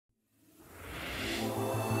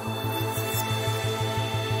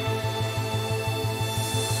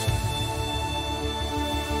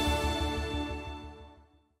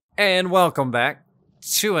And welcome back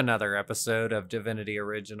to another episode of Divinity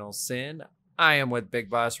Original Sin. I am with Big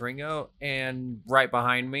Boss Ringo, and right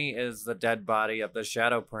behind me is the dead body of the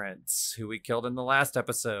Shadow Prince, who we killed in the last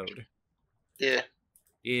episode. Yeah.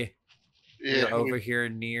 We're over here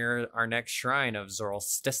near our next shrine of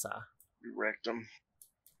Zorlstissa. We wrecked him.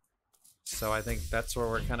 So I think that's where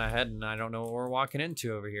we're kind of heading. I don't know what we're walking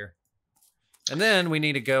into over here. And then we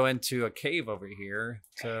need to go into a cave over here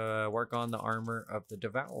to work on the armor of the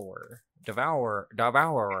Devourer. Devourer.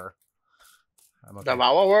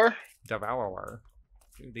 Okay. Devourer.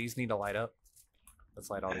 Dude, these need to light up.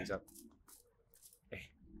 Let's light all these up. Hey.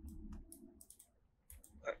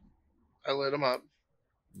 I lit them up.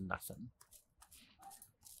 Nothing.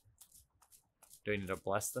 Do I need to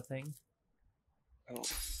bless the thing? Oh.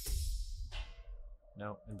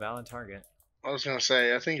 No, invalid target. I was gonna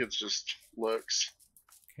say, I think it's just looks.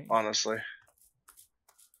 Okay. Honestly.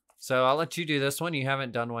 So I'll let you do this one. You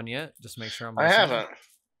haven't done one yet. Just make sure I'm I listening. haven't.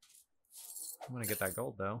 I'm gonna get that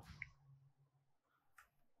gold though.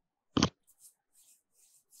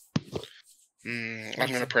 I'm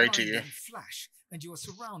gonna pray to you. Flash, and you are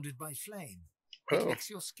surrounded by flame. Oh. Licks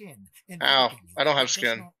your skin, Ow! I don't have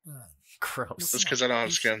skin. Gross. That's because I don't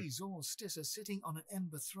have skin. Zorlstissa sitting on an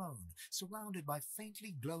ember throne, surrounded by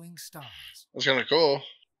faintly glowing stars. That's kind of cool.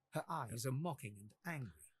 Her eyes are mocking and angry,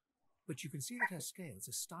 but you can see that her scales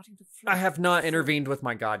are starting to flicker. I have not intervened with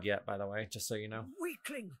my god yet, by the way, just so you know.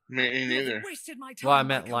 Weakling! Me neither. Wasted my time. Well, I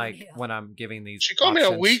meant like when I'm giving these. She called me a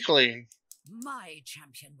options. weakling. My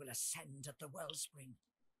champion will ascend at the wellspring.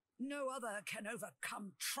 No other can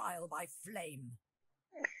overcome trial by flame.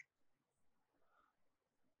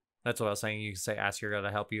 That's what I was saying. You can say, ask your god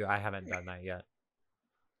to help you. I haven't done that yet.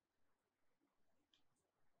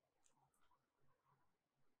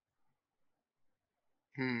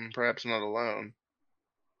 Perhaps not alone.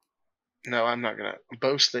 No, I'm not gonna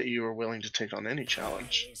boast that you are willing to take on any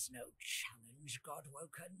challenge. There is no challenge,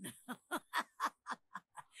 Godwoken.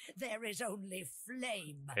 There is only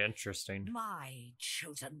flame. Interesting. My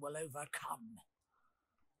chosen will overcome.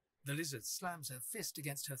 The lizard slams her fist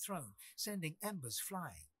against her throne, sending embers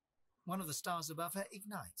flying. One of the stars above her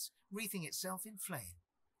ignites, wreathing itself in flame.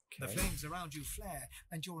 The flames around you flare,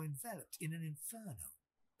 and you're enveloped in an inferno.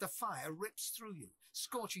 The fire rips through you,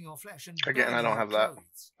 scorching your flesh and Again, I don't have your that.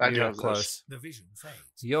 clothes. I do You're have close. this. The vision fades.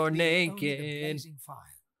 You're leaving only naked. the blazing fire,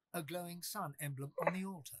 a glowing sun emblem on the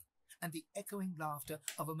altar, and the echoing laughter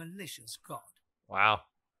of a malicious god. Wow.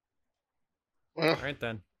 Well, All right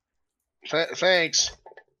then. thanks.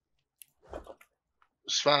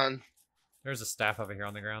 It's fun. There's a staff over here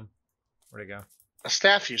on the ground. Where'd it go? A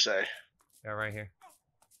staff, you say? Yeah, right here.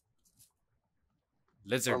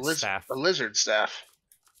 Lizard staff. A lizard staff.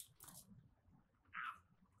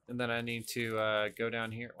 And then I need to go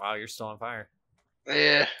down here. Wow, you're still on fire.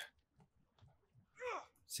 Yeah.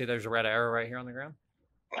 See, there's a red arrow right here on the ground,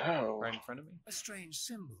 Oh. right in front of me. A strange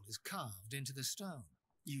symbol is carved into the stone.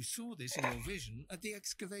 You saw this in your vision at the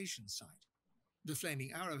excavation site. The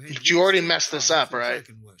flaming arrowhead. But you already messed this up, right?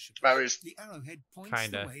 The arrowhead points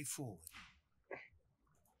Kinda. the way forward.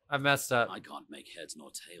 I messed up. I can't make heads nor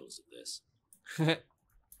tails of this.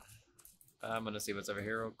 I'm gonna see what's over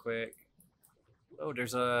here real quick. Oh,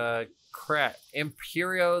 there's a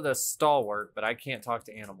Imperio the Stalwart, but I can't talk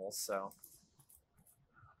to animals, so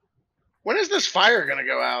When is this fire gonna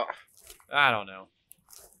go out? I don't know.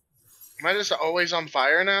 Am I just always on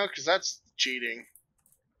fire now? Because that's cheating.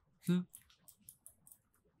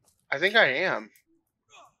 I think I am.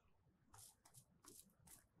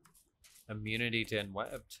 Immunity to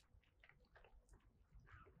Enwebbed.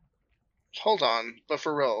 Hold on, but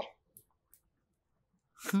for real.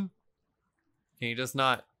 Can you just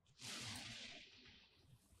not?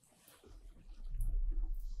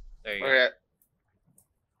 There you go. Okay.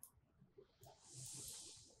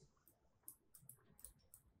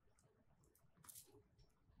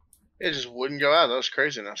 It just wouldn't go out. That was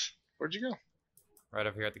craziness. Where'd you go? Right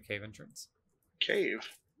over here at the cave entrance. Cave.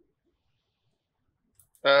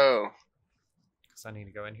 Oh. Because I need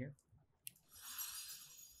to go in here.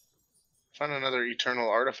 Found another eternal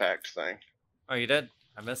artifact thing. Oh, you did?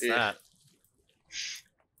 I missed that.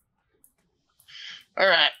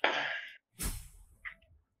 Alright.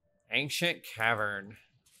 Ancient Cavern.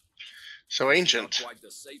 So ancient. Not quite the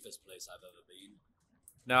safest place I've ever been.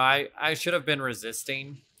 No, I should have been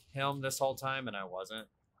resisting him this whole time, and I wasn't.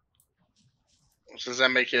 So does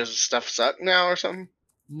that make his stuff suck now or something?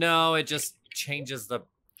 No, it just changes the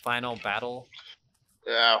final battle.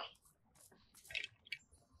 Yeah.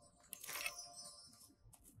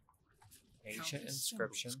 Ancient Countless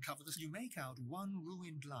inscription. symbols cover this. You make out one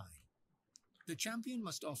ruined line. The champion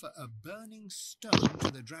must offer a burning stone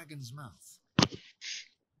to the dragon's mouth.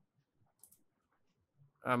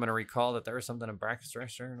 I'm going to recall that there was something in Brackus'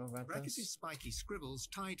 register about Brackus' this. spiky scribbles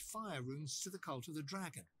tied fire runes to the cult of the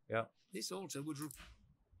dragon. Yep. This altar would...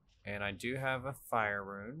 And I do have a fire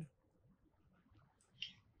rune.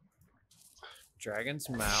 Dragon's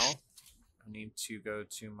Mouth. I need to go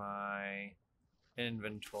to my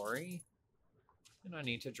inventory. And I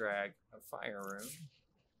need to drag a fire rune.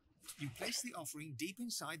 You place the offering deep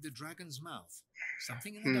inside the dragon's mouth.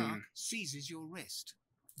 Something in the dark seizes your wrist.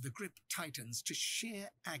 The grip tightens to sheer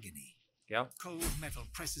agony. Yep. Cold metal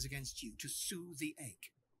presses against you to soothe the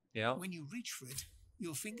ache. Yep. When you reach for it,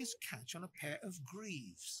 your fingers catch on a pair of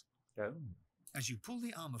greaves. Oh. As you pull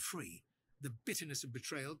the armor free, the bitterness of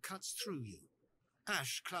betrayal cuts through you.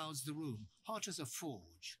 Ash clouds the room, hot as a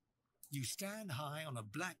forge. You stand high on a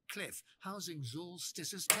black cliff housing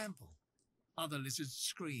Zolstis's temple. Other lizards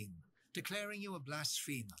scream, declaring you a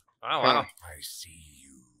blasphemer. Oh, wow. I see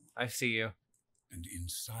you. I see you. And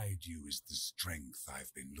inside you is the strength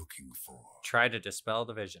I've been looking for. Try to dispel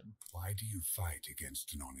the vision. Why do you fight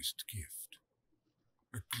against an honest gift?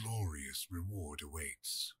 A glorious reward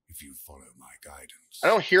awaits if you follow my guidance. I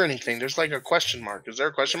don't hear anything. There's like a question mark. Is there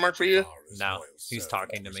a question mark for you? No, he's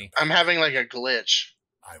talking to me. I'm having like a glitch.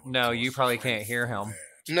 No, you probably can't hear him.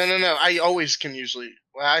 No. I always can usually...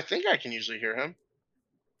 Well, I think I can usually hear him.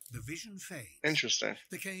 The vision fades. Interesting.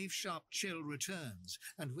 The cave's sharp chill returns,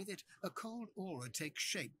 and with it, a cold aura takes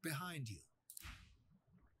shape behind you.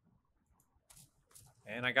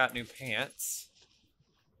 And I got new pants.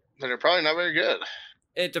 But they're probably not very good.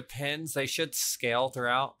 It depends. They should scale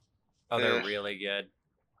throughout. Oh, they're really good.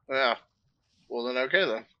 Yeah. Well, then okay,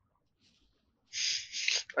 then.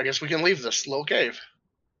 I guess we can leave this little cave.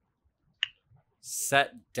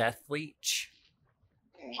 Set Death Leech.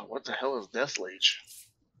 What the hell is Death Leech?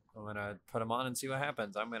 I'm going to put them on and see what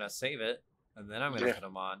happens. I'm going to save it, and then I'm going to put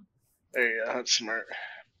them on. There you go. That's smart.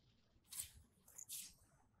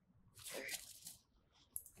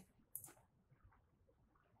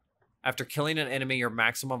 After killing an enemy, your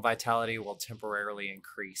maximum vitality will temporarily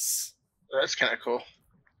increase. That's kind of cool.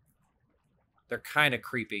 They're kind of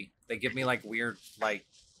creepy. They give me like weird, like,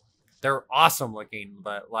 they're awesome looking,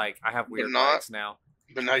 but like I have weird legs now.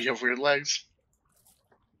 But now you have weird legs.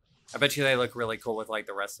 I bet you they look really cool with like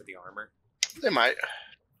the rest of the armor. They might.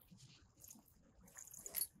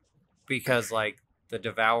 Because like the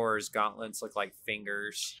Devourer's gauntlets look like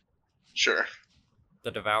fingers. Sure.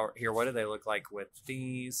 The Devourer here, what do they look like with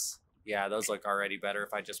these? Yeah, those look already better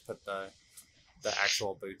if I just put the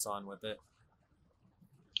actual boots on with it.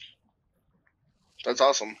 That's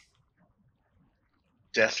awesome.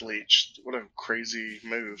 Death Leech. What a crazy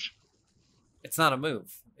move. It's not a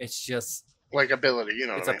move. It's just like ability, you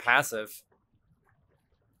know. It's what I a mean? passive.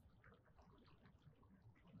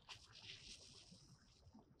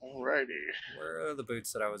 Alrighty. Where are the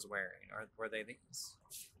boots that I was wearing? Were they these?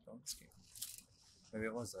 Don't skip. Maybe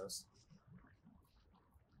it was those.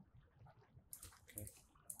 Okay.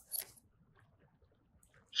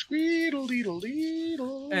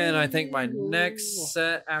 Squeedle-deedle-deedle. And I think my next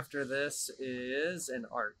set after this is an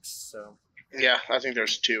Arcs. So. Yeah, I think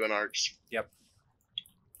there's 2 in Arcs. Yep.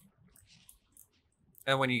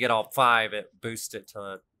 And when you get all 5, it boosts it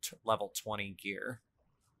to level 20 gear.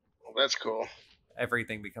 Well, that's cool.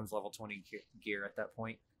 Everything becomes level 20 gear at that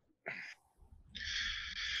point.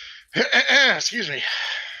 Excuse me.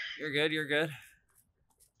 You're good, you're good.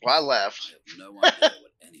 Well, I left. I have no idea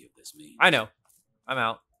what any of this means. I know. I'm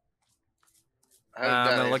out. I'm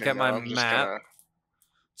going to look at my map.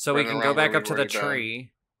 So we can go back up to the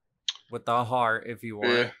tree with the heart if you want.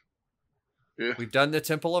 Yeah. Yeah. We've done the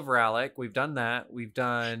Temple of Rallick. We've done that. We've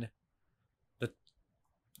done the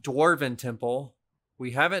Dwarven Temple.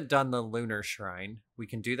 We haven't done the Lunar Shrine. We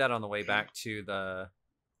can do that on the way back to the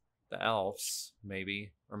elves,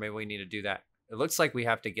 maybe. Or maybe we need to do that. It looks like we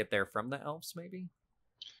have to get there from the elves, maybe?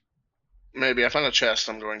 Maybe. I found a chest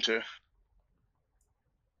I'm going to.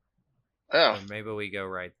 Oh. Or maybe we go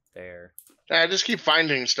right there. I just keep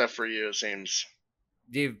finding stuff for you, it seems.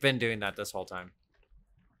 You've been doing that this whole time.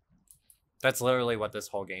 That's literally what this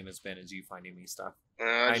whole game has been, is you finding me stuff.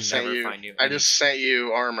 I just sent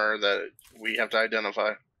you armor that we have to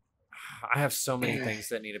identify. I have so many things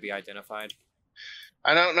that need to be identified.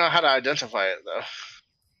 I don't know how to identify it, though.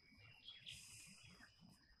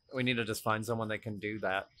 We need to just find someone that can do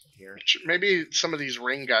that here. Maybe some of these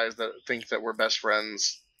ring guys that think that we're best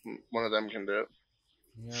friends, one of them can do it.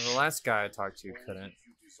 Yeah, the last guy I talked to couldn't.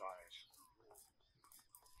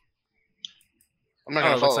 I'm not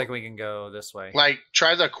gonna it follow. Looks like we can go this way. Like,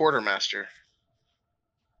 try the quartermaster.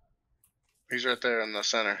 He's right there in the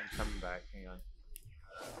center. I'm coming back. Hang on.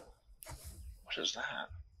 What is that?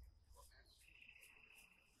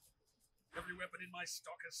 Every weapon in my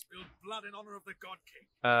stock has spilled blood in honor of the God King.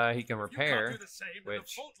 He can You repair, can't do the same, then the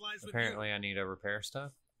which fault lies with apparently I need to repair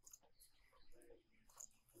stuff.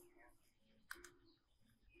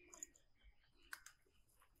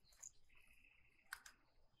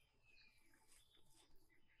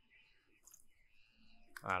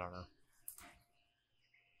 I don't know.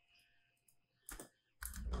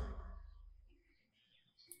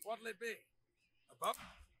 What'll it be? Above?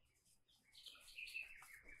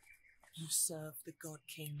 You serve the God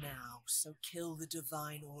King now, so kill the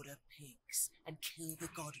Divine Order pigs and kill the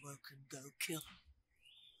Godwoken. Go kill.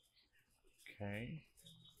 Okay.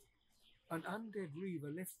 An undead reaver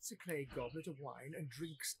lifts a clay goblet of wine and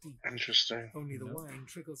drinks deep. Interesting. Only the Nope. wine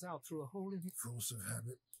trickles out through a hole in his force of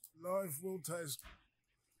habit. Life will taste.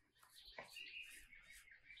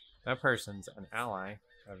 That person's an ally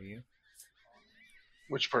of you.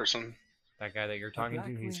 Which person? That guy that you're talking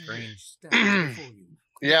to, he's green.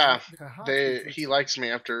 Yeah, he likes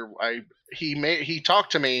me after he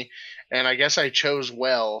talked to me, and I guess I chose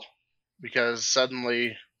well because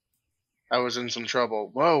suddenly I was in some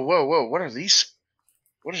trouble. Whoa, whoa, whoa! What are these?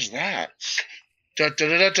 What is that? Da da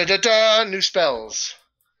da da da da! New spells.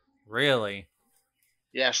 Really?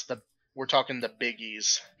 Yes, we're talking the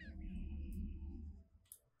biggies.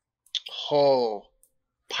 Oh,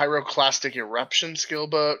 Pyroclastic Eruption skill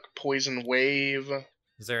book, Poison Wave.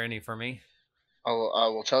 Is there any for me? I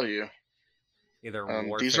will tell you. Either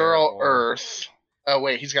warfare These are all or... Earth. Oh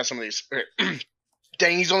wait, he's got some of these. Okay.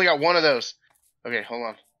 Dang, he's only got one of those. Okay, hold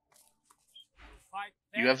on.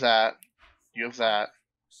 You have that. You have that.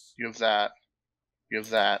 You have that. You have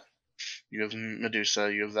that. You have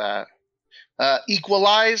Medusa. You have that.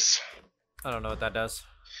 Equalize. I don't know what that does.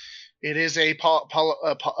 It is a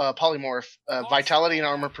polymorph. Vitality and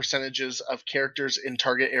armor percentages of characters in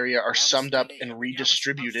target area are summed up and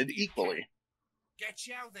redistributed equally. Get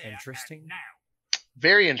you out there. Interesting. Now.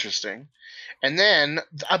 Very interesting. And then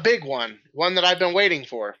a big one that I've been waiting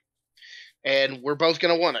for. And we're both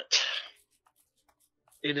going to want it.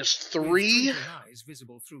 It is 3.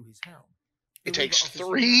 Visible through his helm. It takes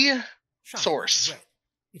 3 source.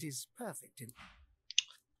 It is perfect in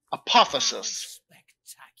Apotheosis.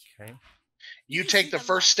 Okay. You take the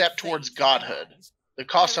first step towards godhood. The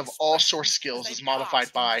cost of all source skills is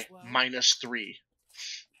modified by -3.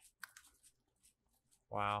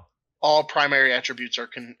 Wow. All primary attributes are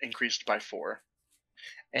increased by 4.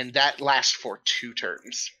 And that lasts for 2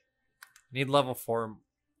 turns. Need level 4.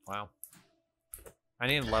 Wow. I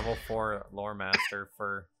need a level 4 lore master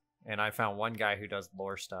for... And I found one guy who does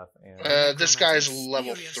lore stuff. And This guy's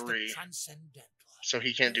level 3. So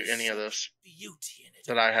he can't do any of this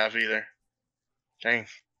that I have either. Dang.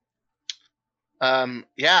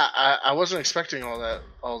 Yeah, I wasn't expecting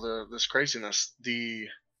this craziness. The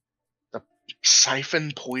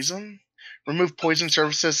siphon poison? Remove poison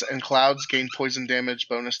surfaces and clouds, gain poison damage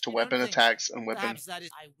bonus to weapon attacks and weapon.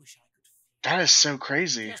 That is so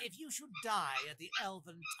crazy. If you should die at the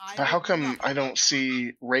Elven time, But how come I don't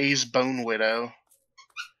see Ray's Bone Widow?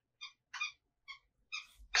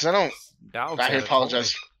 Because I don't. I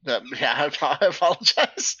apologize. Yeah, I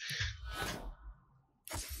apologize.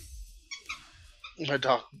 My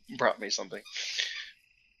dog brought me something.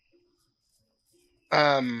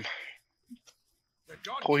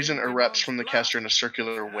 Poison erupts from the caster in a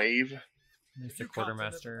circular wave. Mr.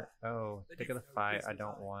 Quartermaster. Oh, think of the fight I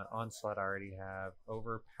don't want. Onslaught I already have.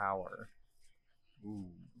 Overpower.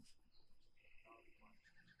 Ooh.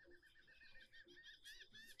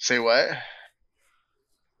 Say what?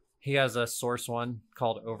 He has a source one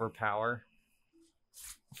called Overpower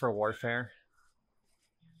for warfare.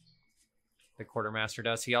 The Quartermaster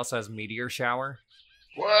does. He also has Meteor Shower.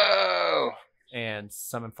 Whoa! And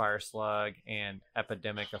Summon Fire Slug and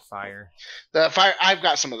Epidemic of Fire. The fire. I've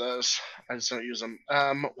got some of those. I just don't use them.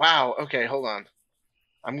 Wow. Okay, hold on.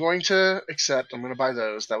 I'm going to accept. I'm going to buy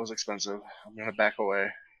those. That was expensive. I'm going to back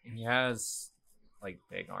away. He has like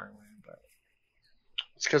big armor, but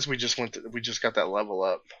it's because we just got that level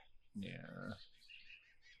up. Yeah.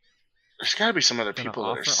 There's got to be some other I'm people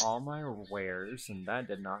gonna that offer are. all my wares, and that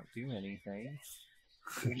did not do anything.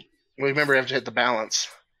 Remember, you have to hit the balance.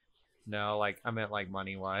 No, like I meant like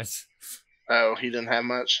money wise. Oh, he didn't have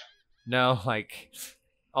much. No, like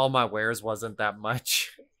all my wares wasn't that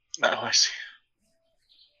much. Oh, I see.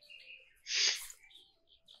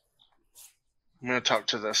 I'm gonna talk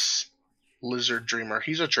to this Lizard Dreamer.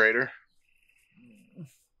 He's a trader.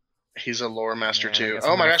 He's a lore master Man, too. I guess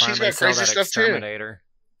Oh I'm my gonna gosh, he's finally got sell crazy that stuff too. Exterminator.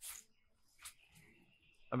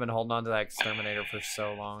 I've been holding on to that Exterminator for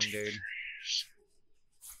so long, dude.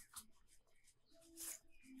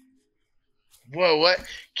 Whoa, what?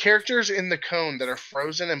 Characters in the cone that are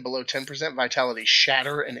frozen and below 10% vitality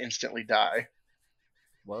shatter and instantly die.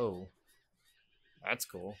 Whoa. That's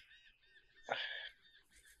cool.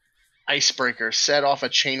 Icebreaker. Set off a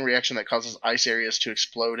chain reaction that causes ice areas to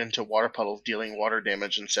explode into water puddles, dealing water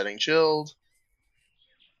damage and setting chilled.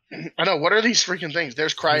 I know, what are these freaking things?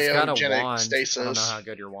 There's cryogenic stasis. I don't know how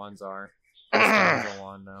good your wands are. I still use a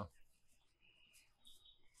wand, though.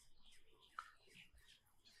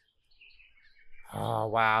 Oh,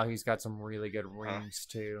 wow. He's got some really good rings,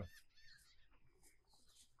 too.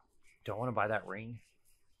 Don't want to buy that ring.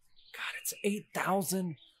 God, it's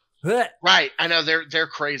 8,000. Right. I know. They're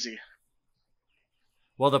crazy.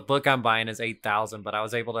 Well, the book I'm buying is 8,000, but I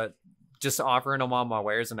was able to just offering them on my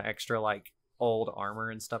wares an extra, like, old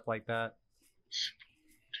armor and stuff like that.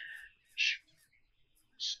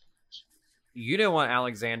 You didn't want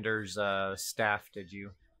Alexander's staff, did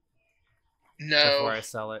you? No. Before I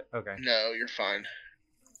sell it? Okay. No, you're fine.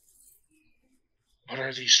 What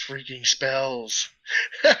are these freaking spells?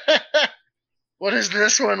 What is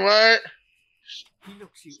this one? What? He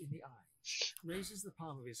looks you in the eye, raises the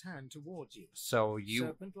palm of his hand towards you. So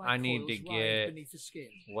I need to get,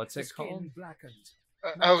 what's it called?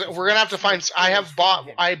 Okay, we're gonna have to find. I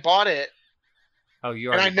bought it. Oh,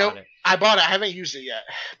 you already bought it. I bought it. I haven't used it yet,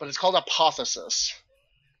 but it's called Apotheosis.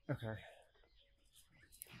 Okay.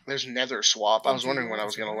 There's Nether Swap. I was wondering when I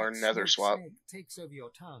was going to learn Nether Swap. Takes over your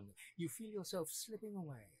tongue. You feel yourself slipping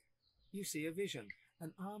away. You see a vision.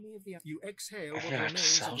 An army of the. You exhale. I'm gonna have to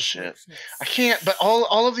sell shit. I can't. But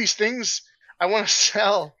all of these things I want to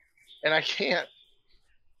sell, and I can't.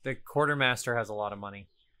 The quartermaster has a lot of money.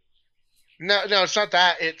 No, it's not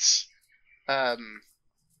that. It's I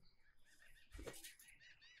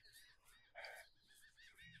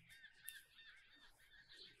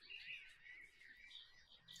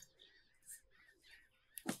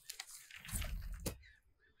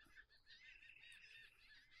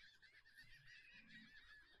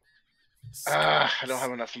don't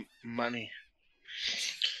have enough money.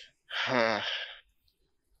 Huh.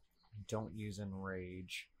 Don't use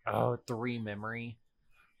enrage. Oh, 3 memory.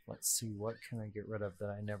 Let's see, what can I get rid of that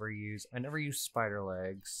I never use? I never use spider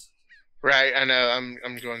legs. Right, I know. I'm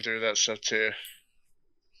going through that stuff too.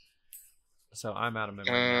 So I'm out of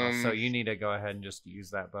memory now. So you need to go ahead and just use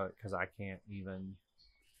that book because I can't even.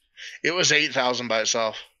 It was 8,000 by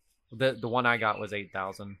itself. The one I got was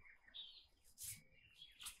 8,000.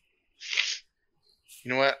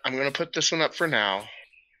 You know what? I'm gonna put this one up for now.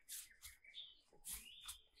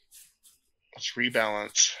 Let's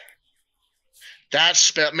rebalance. That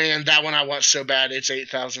spell, man, that one I want so bad. It's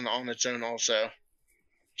 8,000 on its own also.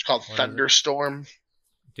 It's called Thunderstorm.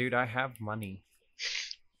 Dude, I have money.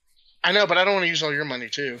 I know, but I don't want to use all your money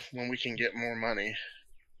too when we can get more money.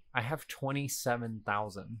 I have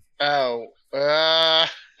 27,000. Oh, well,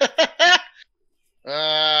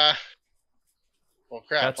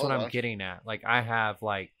 crap. That's what I'm getting at. Like, I have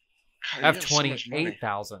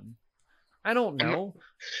 28,000. I don't know.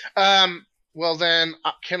 Well then,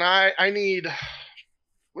 I need,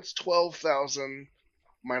 what's 12,000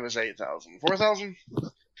 minus 8,000? 4,000?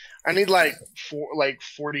 I need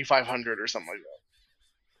 4,500 or something like that.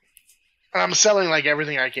 And I'm selling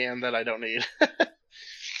everything I can that I don't need.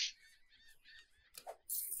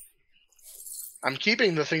 I'm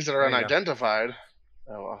keeping the things that are unidentified.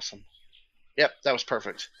 Oh, awesome. Yep, that was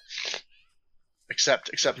perfect.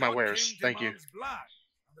 Except my wares. Thank you. Blood,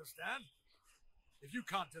 understand? If you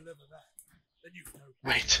can't deliver that, then you've no.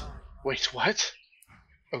 Wait, what?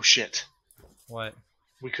 Oh shit. What?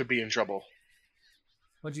 We could be in trouble.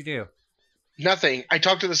 What'd you do? Nothing. I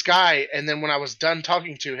talked to this guy, and then when I was done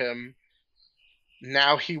talking to him,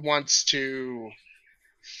 now he wants to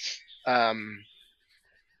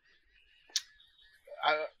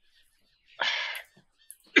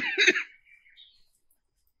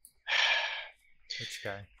Which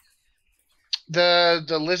guy?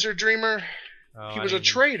 The lizard dreamer. Oh, he was a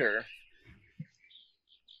traitor.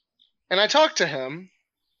 And I talked to him,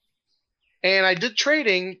 and I did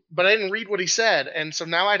trading, but I didn't read what he said, and so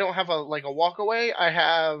now I don't have a walk away. I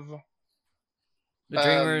have. The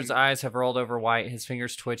dreamer's eyes have rolled over white. His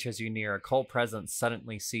fingers twitch as you near. A cold presence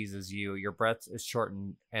suddenly seizes you. Your breath is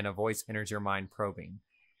shortened, and a voice enters your mind, probing.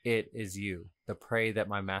 It is you, the prey that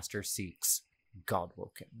my master seeks,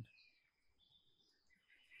 Godwoken.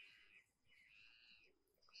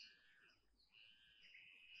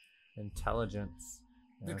 Intelligence.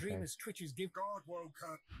 The dreamer's twitches give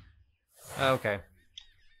Godwoken. Okay.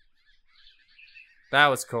 That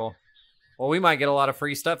was cool. Well, we might get a lot of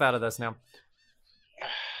free stuff out of this now.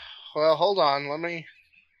 Well, hold on. Let me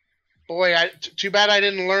Boy, too bad I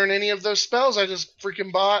didn't learn any of those spells I just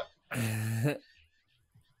freaking bought.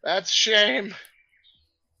 That's a shame.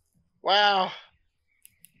 Wow.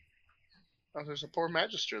 Oh, there's a poor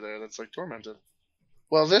magister there that's like tormented.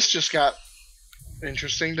 Well, this just got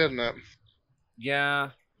interesting, didn't it? Yeah,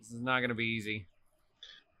 this is not going to be easy.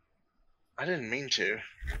 I didn't mean to.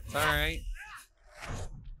 It's alright.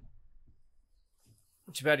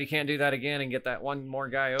 Too bad you can't do that again and get that one more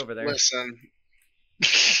guy over there. Listen.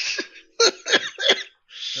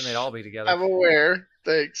 Then they'd all be together. I'm aware.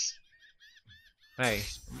 Thanks. Hey,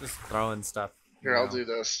 I'm just throwing stuff. Here, I'll do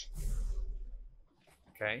this.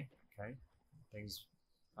 Okay, okay. Things.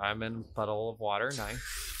 I'm in a puddle of water. Nice.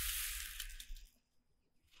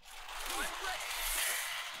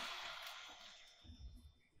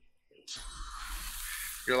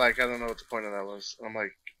 You're like, I don't know what the point of that was. I'm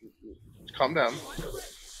like, calm down.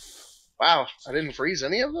 Wow, I didn't freeze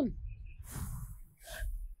any of them?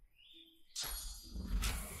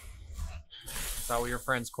 Thought we were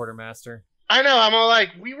friends, Quartermaster. I know, I'm all like,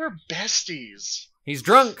 we were besties. He's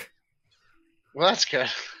drunk! Well, that's good.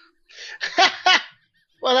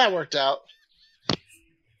 Well, that worked out.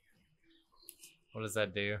 What does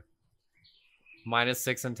that do?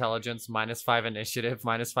 -6 intelligence, -5 initiative,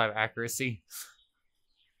 -5 accuracy.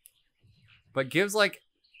 But gives like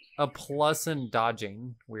a plus in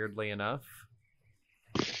dodging, weirdly enough.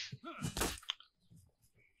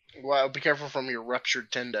 Well, be careful from your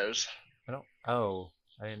ruptured tendos. I don't. Oh,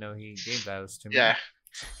 I didn't know he gave those to me. Yeah,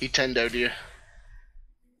 he tendoed you.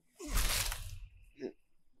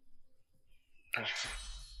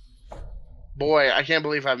 Boy, I can't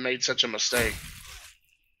believe I've made such a mistake.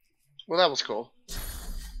 Well, that was cool.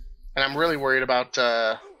 And I'm really worried about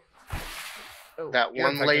that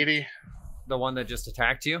one lady. The one that just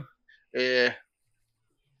attacked you? Yeah.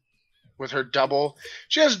 With her double.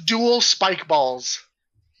 She has dual spike balls.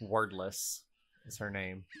 Wordless is her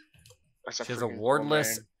name. That's She has a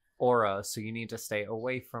wordless aura, so you need to stay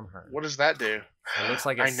away from her. What does that do? It looks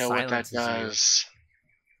like it I know what that silences does.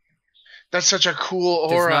 That's such a cool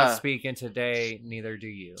you. aura. Does not speak in today, neither do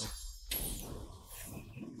you.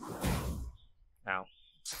 Ow.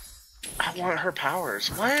 I want her powers.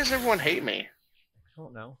 Why does everyone hate me? I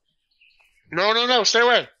don't know. No, no, no, stay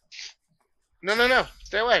away. No, no, no,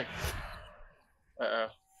 stay away. Uh-oh.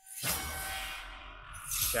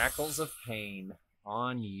 Shackles of pain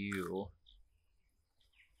on you.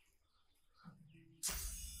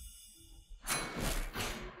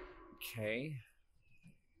 Okay.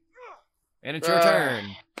 And it's your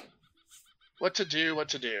turn. What to do, what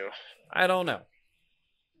to do. I don't know.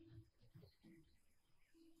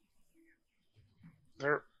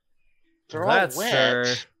 They're That, all wet.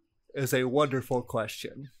 sir, is a wonderful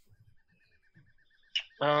question.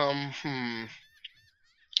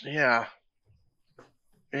 Yeah.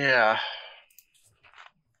 Yeah.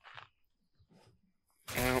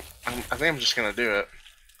 Well, I think I'm just gonna do it.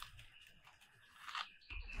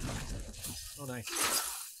 Oh, nice.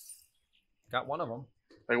 Got one of them.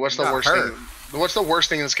 Like, what's You the got worst hurt. thing? What's the worst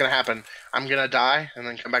thing that's gonna happen? I'm gonna die and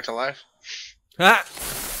then come back to life. Ah!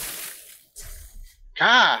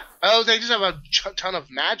 Ah! Oh, they just have a ton of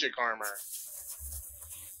magic armor.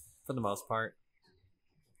 For the most part.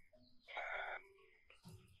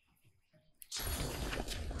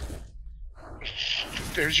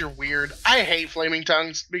 There's your weird. I hate flaming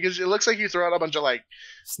tongues because it looks like you throw out a bunch of like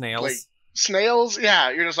Snails. snails. Yeah,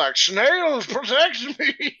 you're just like snails protect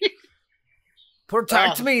me.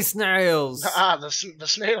 Protect me, snails! The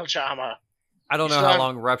snail charmer. I don't know So how I'm-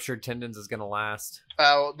 long Ruptured Tendons is going to last.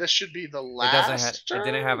 Oh, this should be the last. It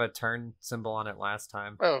didn't have a turn symbol on it last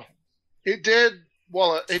time. Oh, it did.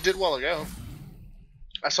 Well, it did while ago.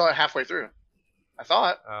 I saw it halfway through. I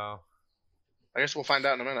thought. Oh. I guess we'll find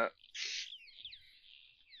out in a minute.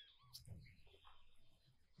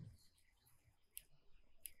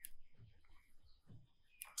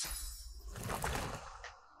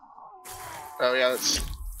 Oh yeah,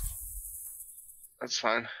 that's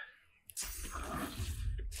fine.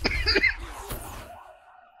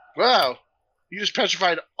 Wow, you just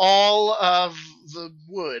petrified all of the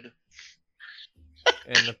wood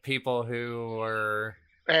And the people who were...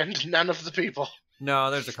 and none of the people.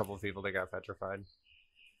 No, there's a couple of people that got petrified.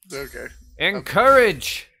 Okay,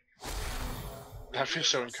 Encourage! I feel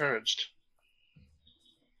so encouraged.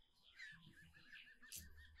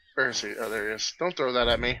 Where is he? Oh, there he is. Don't throw that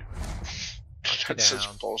at me. That's down.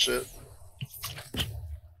 such bullshit.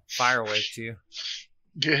 Fire waked you.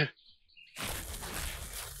 Yeah.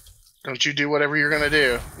 Don't you do whatever you're gonna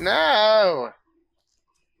do. No!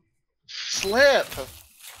 Slip!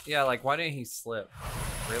 Yeah, like, why didn't he slip?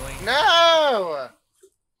 Really? No!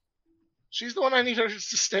 She's the one I need her to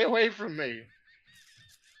stay away from me.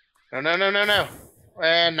 No.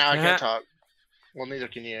 And now I can't talk. Well, neither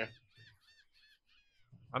can you.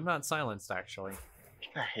 I'm not silenced, actually.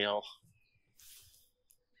 What the hell?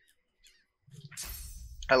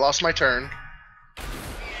 I lost my turn.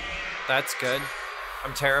 That's good.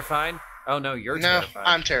 I'm terrified. Oh no, you're terrified.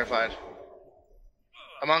 I'm terrified.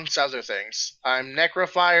 Amongst other things. I'm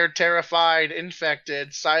necrofired, terrified,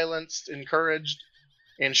 infected, silenced, encouraged,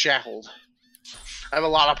 and shackled. I have a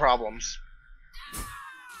lot of problems.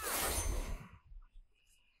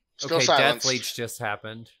 Still okay, silenced. Death Leech just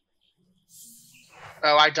happened.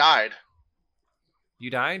 Oh, I died.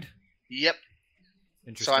 You died? Yep.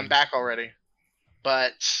 Interesting. So I'm back already.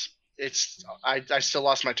 But I still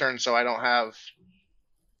lost my turn, so I don't have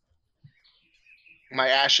my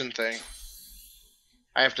Ashen thing.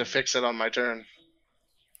 I have to fix it on my turn.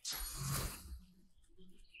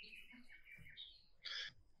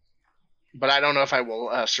 But I don't know if I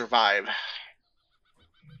will survive.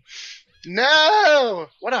 No!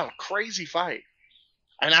 What a crazy fight.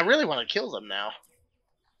 And I really want to kill them now.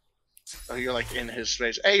 Oh, you're like in his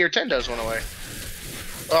space. Hey, your Tendos went away.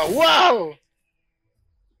 Oh, whoa!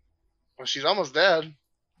 Well, she's almost dead.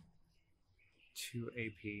 2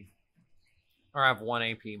 AP. Or I have 1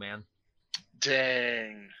 AP, man.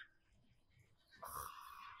 Dang.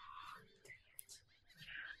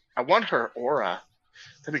 I want her aura.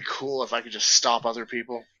 That'd be cool if I could just stop other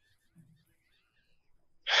people.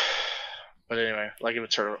 But anyway, like if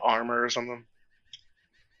it's her armor or something.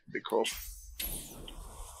 It'd be cool.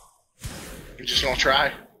 You just gonna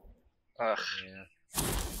try? Ugh. Yeah.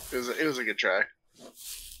 It was a good try.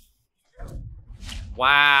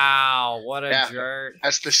 Wow, what a jerk.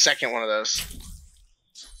 That's the second one of those.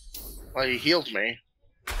 Well, he healed me.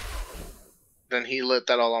 Then he lit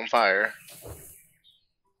that all on fire.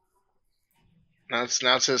 Now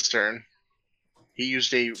it's his turn. He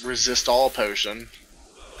used a resist all potion.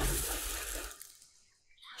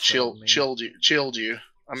 Chilled you.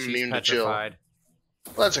 I'm immune to chill. Well,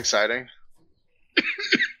 that's exciting.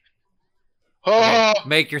 Okay,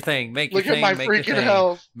 make your thing. Make your thing. Look at my freaking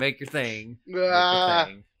health. Make your thing.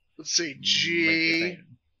 Let's see. G.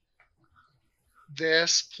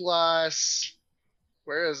 This plus.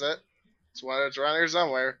 Where is it? It's around here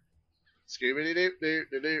somewhere. Scooby doo doo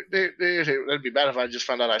doo doo doo doo doo. That'd be bad if I just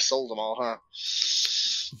found out I sold them all, huh?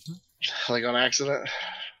 Like on accident.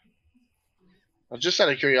 Well, just out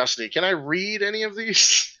of curiosity, can I read any of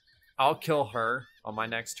these? I'll kill her on my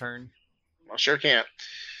next turn. I sure can't.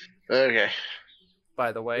 Okay.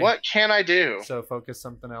 By the way. What can I do? So focus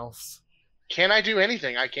something else. Can I do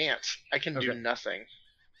anything? I can't. I can do nothing.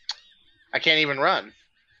 I can't even run.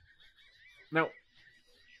 No.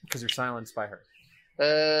 Because you're silenced by her.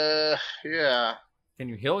 Yeah. Can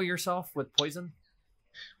you heal yourself with poison?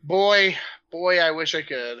 Boy, I wish I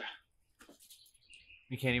could.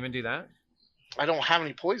 You can't even do that? I don't have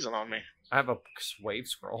any poison on me. I have a wave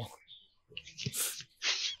scroll.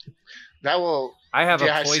 That will... I have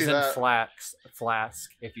a poison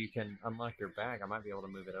flask. If you can unlock your bag, I might be able to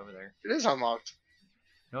move it over there. It is unlocked.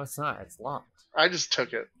 No, it's not. It's locked. I just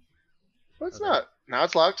took it. Well, it's not. Now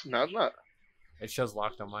it's locked. Now it's not. It shows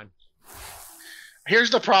locked on mine.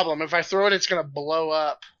 Here's the problem. If I throw it, it's going to blow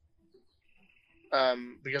up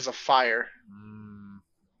because of fire.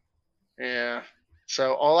 Yeah.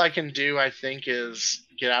 So all I can do, I think, is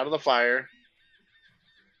get out of the fire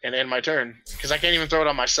and end my turn. Because I can't even throw it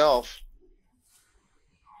on myself.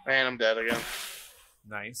 And I'm dead again.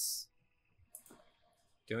 Nice.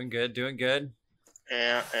 Doing good, doing good.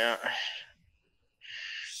 Yeah.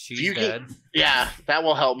 She's dead. Yeah, that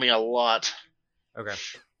will help me a lot. Okay.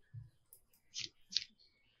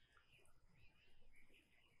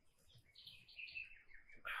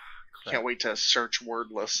 Can't wait to search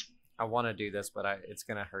wordless. I want to do this, but it's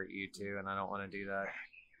going to hurt you too, and I don't want to do that.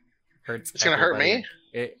 It's going to hurt me?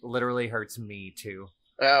 It literally hurts me too.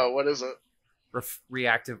 Oh, what is it?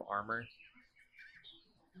 Reactive armor.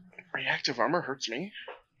 Reactive armor hurts me?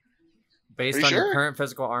 Based on your current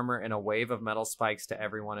physical armor and a wave of metal spikes to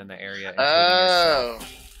everyone in the area, including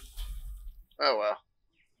yourself. Oh, well.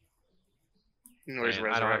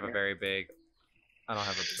 I don't have a very big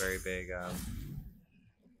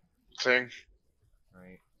thing.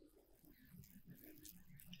 Right.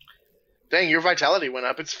 Dang, your vitality went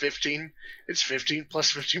up. It's 15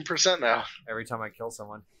 plus 15% now. Every time I kill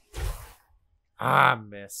someone. I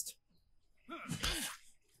missed.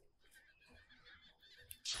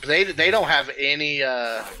 They don't have any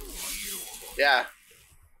yeah.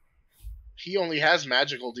 He only has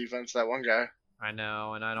magical defense, that one guy. I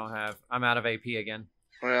know, and I don't have... I'm out of AP again.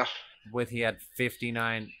 Yeah. He had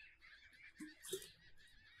 59...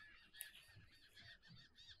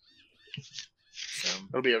 So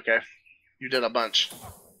It'll be okay. You did a bunch.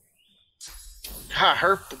 God,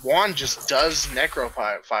 her wand just does necro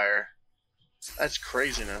fire. That's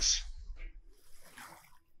craziness.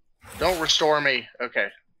 Don't restore me. Okay.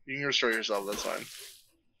 You can restore yourself, that's fine.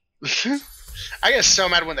 I get so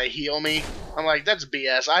mad when they heal me. I'm like, that's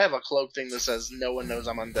BS. I have a cloak thing that says no one knows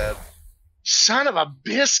I'm undead. Son of a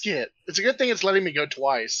biscuit. It's a good thing it's letting me go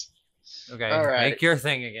twice. okay, All right. make your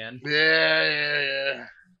thing again. Yeah.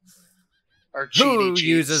 Our Who cheats.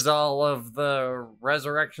 uses all of the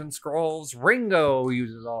resurrection scrolls? Ringo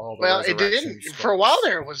uses all the Well, it resurrection didn't. scrolls. For a while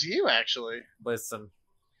there, it was you, actually. Listen,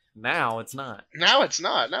 now it's not. Now it's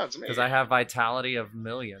not. Now it's me. Because I have vitality of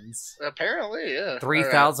millions. Apparently, yeah.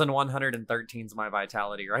 3,113 is my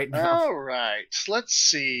vitality right now. All right. Let's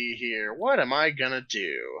see here. What am I going to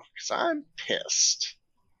do? Because I'm pissed.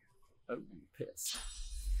 Oh, piss.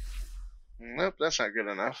 Nope, that's not good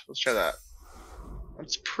enough. Let's try that.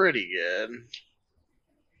 That's pretty good.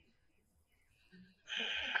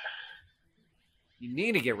 You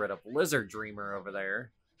need to get rid of Lizard Dreamer over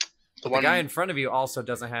there. The The guy in front of you also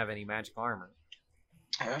doesn't have any magic armor.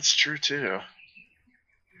 That's true, too.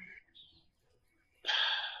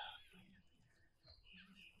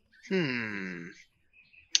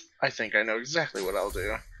 I think I know exactly what I'll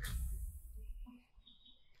do.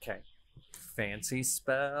 Okay. Fancy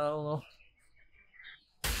spell.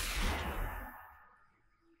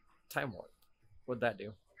 Time Warp. What'd that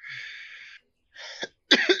do?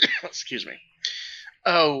 Excuse me.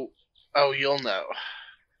 Oh, you'll know.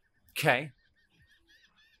 Okay.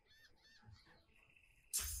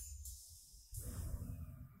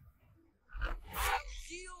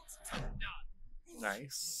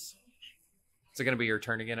 Nice. Is it going to be your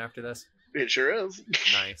turn again after this? It sure is.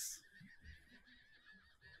 Nice.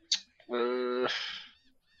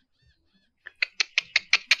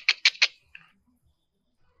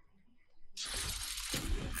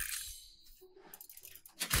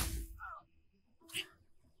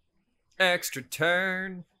 Extra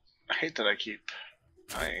turn. I hate that I keep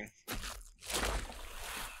dying.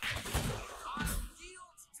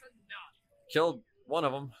 Killed one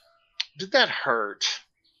of them. Did that hurt?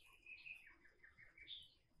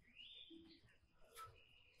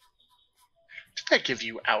 Did that give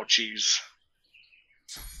you ouchies?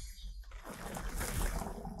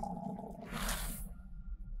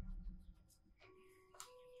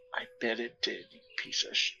 I bet it did, you piece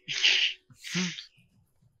of shit.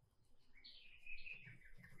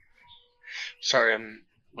 Sorry, I'm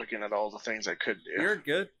looking at all the things I could do. You're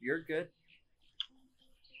good. You're good.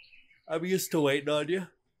 I'm used to waiting on you.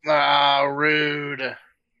 Ah, rude.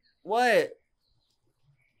 What?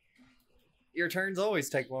 Your turns always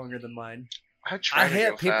take longer than mine. I try to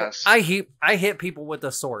go people. fast. I hit people with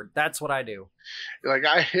a sword. That's what I do. Like,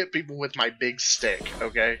 I hit people with my big stick,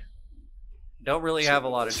 okay? Don't really have a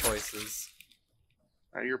lot of choices.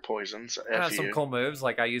 You're poisons. I have F some you. cool moves,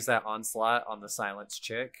 like I use that onslaught on the silence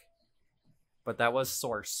chick. But that was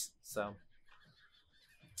source, so.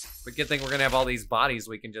 But good thing we're gonna have all these bodies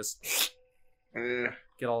we can just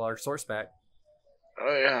get all our source back.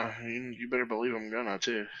 Oh yeah, you better believe I'm gonna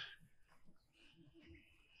too.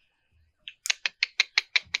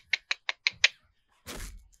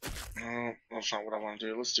 No, that's not what I want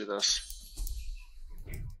to do. Let's do this.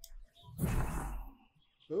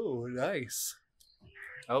 Oh, nice.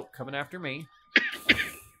 Oh, coming after me.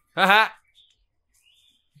 Haha!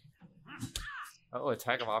 Oh,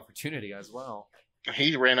 attack of opportunity as well.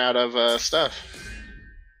 He ran out of stuff.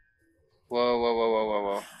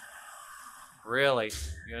 Whoa. Really?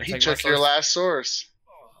 He took your last source.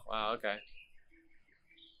 Wow, okay.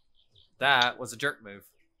 That was a jerk move.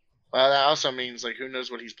 Well, that also means, like, who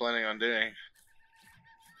knows what he's planning on doing.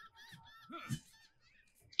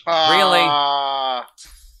 Really?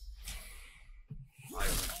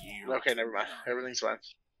 Okay, never mind. Everything's fine.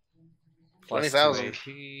 Plus 20,000.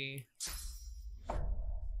 2 AP.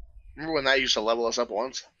 Remember when that used to level us up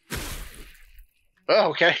once?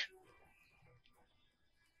 Oh, okay.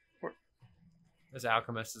 This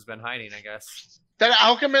alchemist has been hiding, I guess. That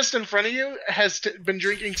alchemist in front of you has been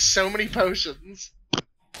drinking so many potions.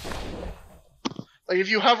 Like, if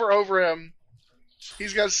you hover over him,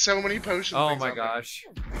 he's got so many potions. Oh my gosh.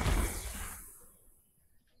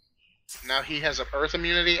 Now he has an earth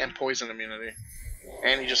immunity and poison immunity.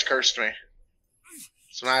 And he just cursed me.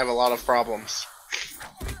 So now I have a lot of problems.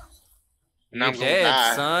 You're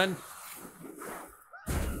dead, son.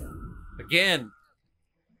 Again.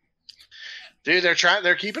 Dude,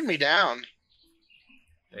 they're keeping me down.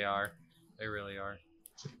 They are. They really are.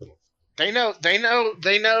 They know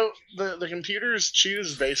the computers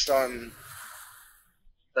choose based on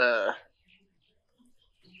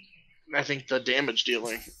I think the damage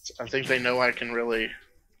dealing. I think they know I can really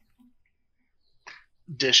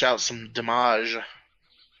dish out some damage.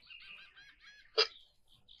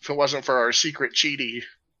 If it wasn't for our secret cheaty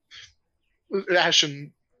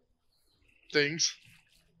ashen things,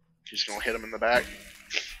 just gonna hit him in the back.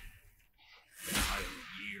 I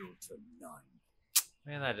yield to none.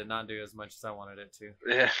 Man, that did not do as much as I wanted it to.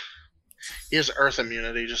 Yeah. He has earth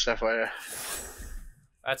immunity, just FYI.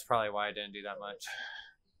 That's probably why I didn't do that much.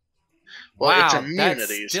 Well, wow, it's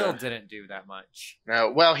immunity. That still so. didn't do that much.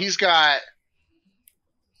 No, well, he's got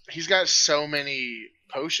so many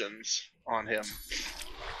potions on him.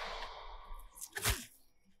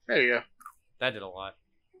 There you go. That did a lot.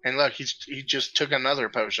 And look, he just took another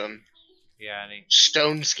potion. Yeah, and he...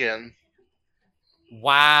 Stone skin.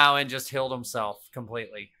 Wow, and just healed himself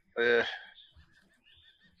completely. Ugh.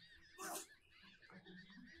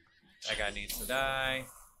 That guy needs to die.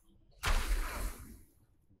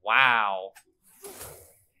 Wow.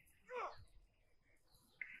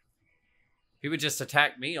 He would just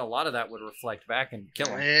attack me. A lot of that would reflect back and kill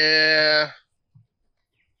him. Yeah.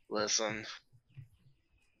 Listen.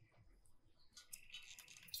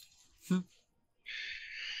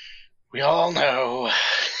 We all know.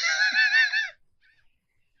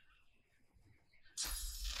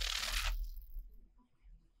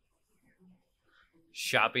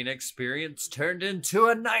 Shopping experience turned into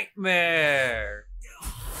a nightmare.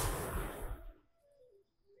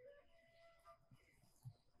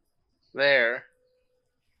 There.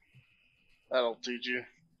 That'll teach you.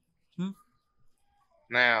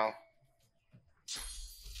 Now.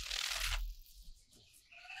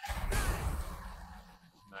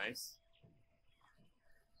 Nice.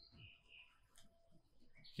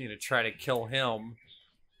 You need to try to kill him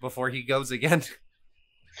before he goes again.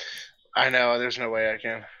 I know, there's no way I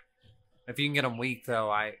can. If you can get him weak, though,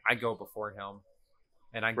 I go before him.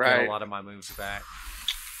 And I get Right. a lot of my moves back.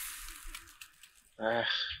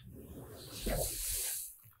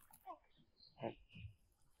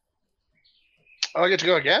 Oh, I get to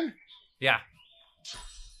go again? Yeah.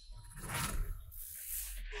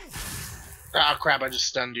 Oh, crap, I just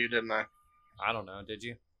stunned you, didn't I? I don't know. Did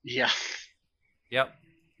you? Yeah. Yep.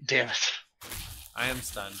 Damn it. I am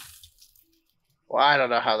stunned. Well, I don't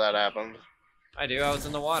know how that happened. I do. I was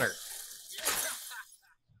in the water.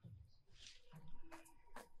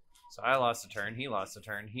 So I lost a turn. He lost a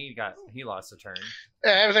turn. He lost a turn.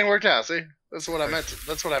 Yeah, everything worked out, see? That's what I meant.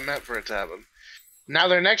 That's what I meant for it to happen. Now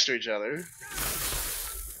they're next to each other.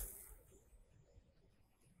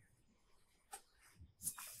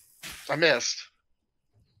 I missed.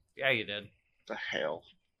 Yeah, you did. The hell.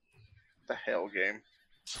 The hell game.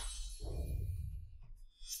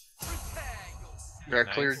 I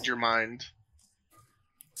Nice. cleared your mind.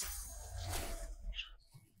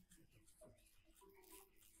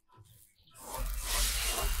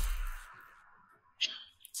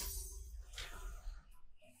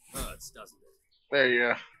 Hurts, doesn't it? There you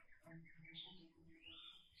go.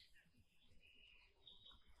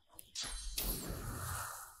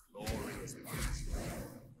 Glorious punch.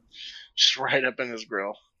 Just right up in his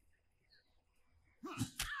grill.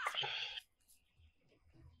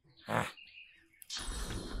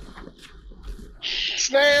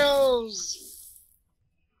 Snails!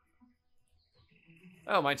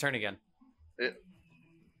 Oh, my turn again. Yes.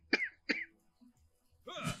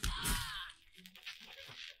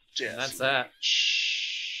 And that's that.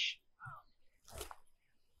 Shh.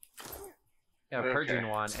 Yeah, Okay. purging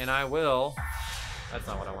one. And I will... That's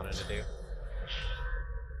not what I wanted to do.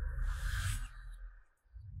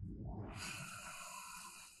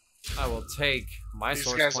 I will take my These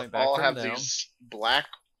source guys point back all from have them. these black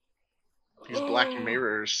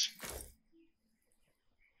mirrors.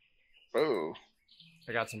 Oh.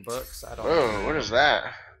 I got some books. I don't know. Oh, what is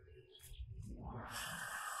that?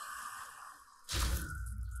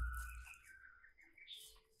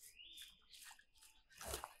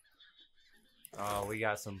 Oh, we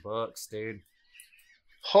got some books, dude.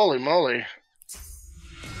 Holy moly.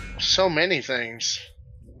 So many things.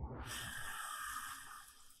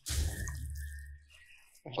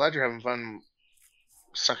 I'm glad you're having fun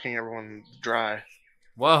sucking everyone dry.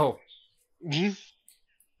 Whoa. Mhm.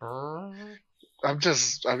 I'm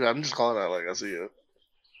just calling out like I see it.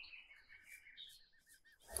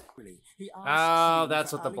 Oh,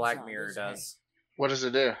 that's what the Black Mirror does. What does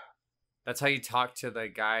it do? That's how you talk to the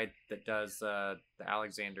guy that does the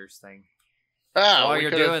Alexander's thing. Ah, While we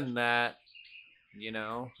you're could've- doing that, you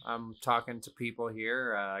know, I'm talking to people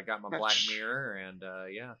here. I got my Black Mirror, and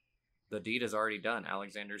yeah, the deed is already done.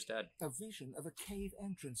 Alexander's dead. A vision of a cave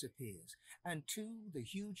entrance appears, and the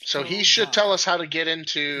huge. So he tall should guards tell us how to get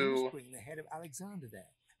must into. bring the head of Alexander there,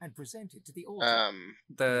 and present it to the altar.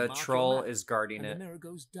 The Mark troll your map, is guarding and it. the mirror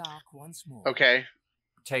goes dark once more. Okay.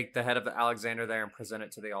 Take the head of Alexander there and present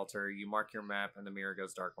it to the altar. You mark your map, and the mirror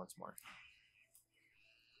goes dark once more.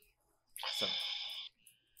 So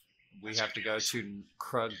we have to go to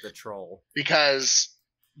Krug the troll. Because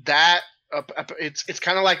that it's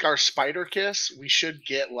kind of like our spider kiss. We should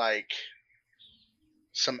get like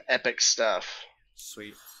some epic stuff.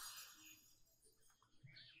 Sweet.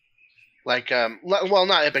 Like well,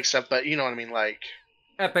 not epic stuff, but you know what I mean, like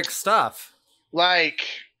Epic stuff. like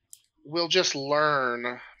we'll just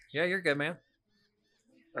learn. Yeah, you're good, man.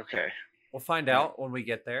 Okay. We'll find out when we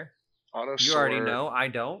get there. Auto You already know. I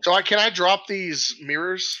don't. So can I drop these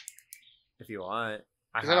mirrors? If you want.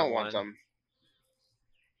 Because I don't want them.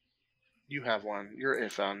 You have one. You're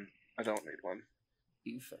Ifan. I don't need one.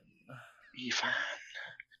 Ifan.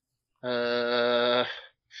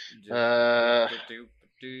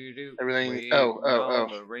 Everything.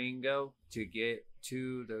 Oh. Ringo to get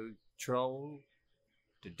to the troll.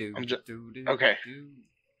 Okay.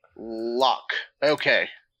 Lock. Okay.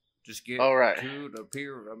 Just get All right. to the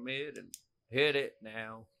pyramid and hit it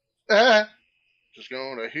now. Just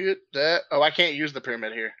gonna hit that. Oh, I can't use the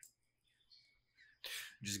pyramid here.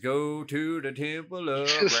 Just go to the temple of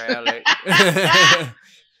rally.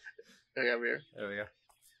 Hey, over here. There we go.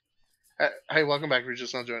 Hey, welcome back. We're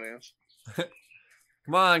just not joining us.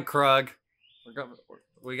 Come on, Krug.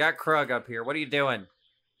 We got Krug up here. What are you doing?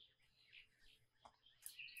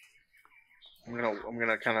 I'm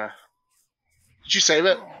gonna kind of. Did you save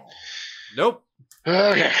it? Nope.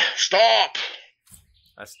 Okay, stop.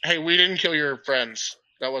 That's... Hey, we didn't kill your friends.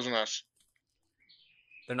 That wasn't us.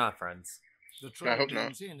 They're not friends. The troll I hope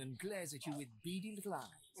not. in and glares at you with beady little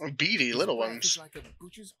eyes. Beady little His breath ones. is like a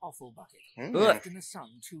butcher's offal bucket. Mm. In the sun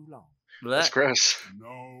too long. That's gross.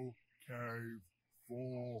 No cave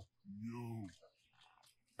for you.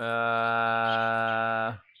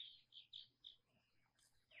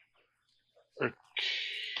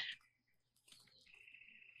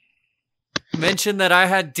 Mentioned that I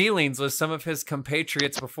had dealings with some of his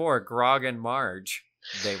compatriots before, Grog and Marge,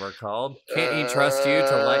 they were called. Can't he trust you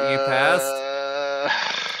to let you pass?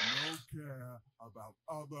 No care about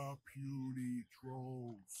other puny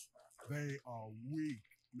trolls. They are weak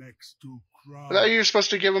next to Krug. I thought you were supposed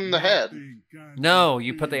to give him the head. No,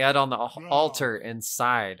 you put the head on the altar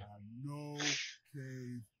inside. No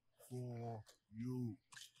cave for you.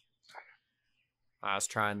 I was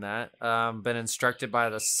trying that. Been instructed by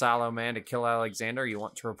the sallow man to kill Alexander. You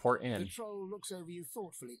want to report in. The troll looks over you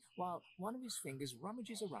thoughtfully while one of his fingers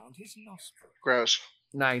rummages around his nostril. Gross.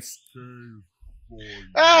 Nice. Cave for you.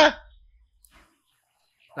 Ah!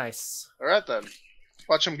 Nice. All right then.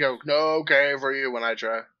 Watch him go. No cave for you when I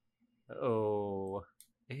try. Oh.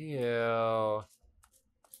 Ew.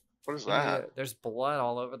 What is that? Ew. There's blood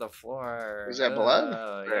all over the floor. Is that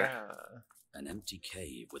blood? Yeah. An empty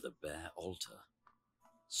cave with a bare altar.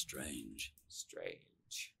 Strange.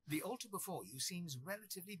 The altar before you seems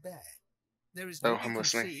relatively bare. There is Oh, what I'm you can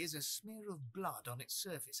listening. see is a smear of blood on its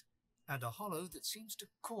surface and a hollow that seems to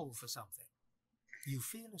call for something. You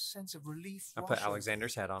feel a sense of relief. I put wash over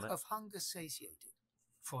Alexander's you, head on it. Of hunger satiated.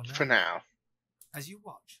 For now. For now. As you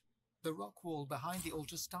watch, the rock wall behind the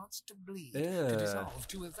altar starts to bleed, Ew. to dissolve,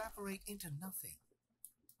 to evaporate into nothing.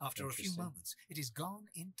 After a few Interesting. moments, it is gone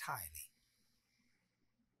entirely.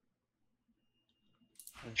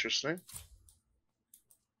 Interesting.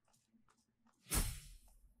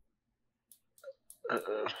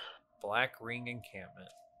 Black ring encampment.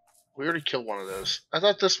 We already killed one of those. I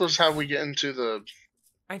thought this was how we get into the.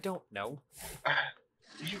 I don't know.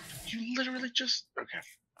 You literally just okay.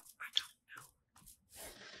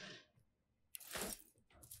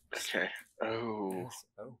 Okay. Oh.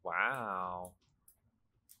 Oh, wow.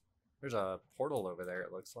 There's a portal over there,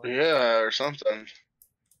 it looks like. Yeah, or something.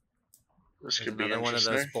 This There's could be another one of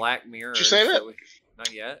interesting. those black mirrors. Did you save it? that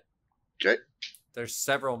Not yet. Okay. There's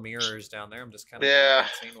several mirrors down there. I'm just kind of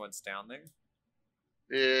seeing what's down there.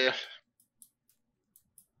 Yeah.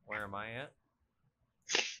 Where am I at?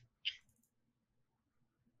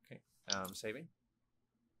 Okay. Saving.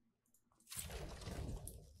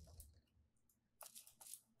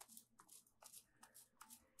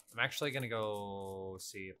 I'm actually gonna go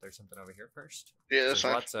see if there's something over here first. Yeah, that's There's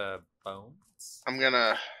fine. lots of bones. I'm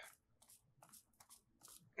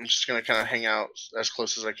just gonna kind of hang out as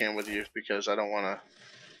close as I can with you because I don't want to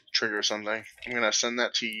trigger something. I'm gonna send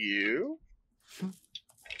that to you.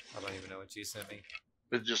 I don't even know what you sent me.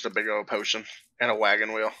 With just a big old potion and a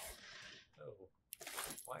wagon wheel. Oh,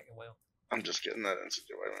 wagon wheel. I'm just getting that instant.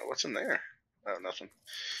 Wait a minute, what's in there? Oh, nothing.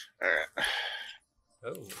 All right.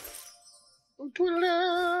 Oh,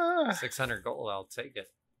 Oh, 600 gold. I'll take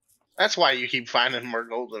it. That's why you keep finding more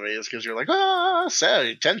gold than me, is because you're like, ah,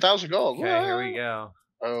 say 10,000 gold. Okay, here we go.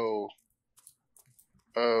 Oh.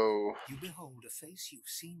 You behold a face you've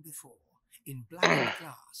seen before, in blackened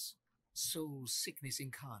glass, soul sickness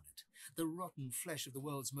incarnate, the rotten flesh of the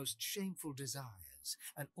world's most shameful desires,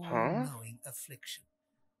 an all-knowing affliction.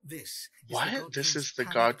 This is What? the God This King's is the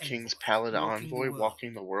pallid God King's envoy pallid walking envoy the world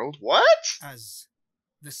walking the world? What? as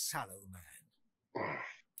the Sallow Man.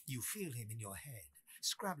 You feel him in your head,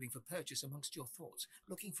 scrabbling for purchase amongst your thoughts,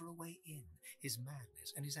 looking for a way in, his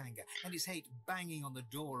madness and his anger and his hate banging on the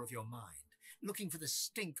door of your mind, looking for the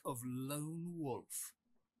stink of lone wolf.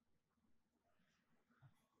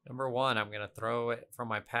 Number one, I'm going to throw it from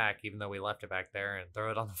my pack, even though we left it back there, and throw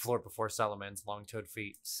it on the floor before Salaman's long-toed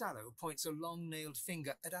feet. Sallow points a long-nailed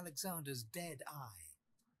finger at Alexander's dead eye.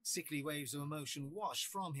 Sickly waves of emotion wash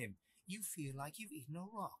from him. You feel like you've eaten a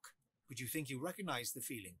rock, but you think you recognize the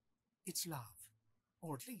feeling. It's love,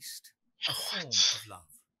 or at least a form of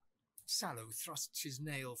love. Sallow thrusts his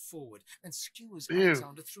nail forward and skewers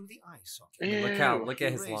Alexander through the eye socket. I mean, look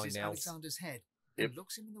at his long nails. Alexander's head and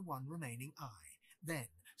looks him in the one remaining eye. Then,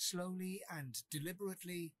 slowly and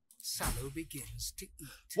deliberately, Sallow begins to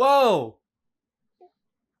eat. Whoa!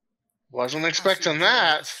 Wasn't expecting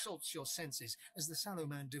that. Assaults your senses as the Sallow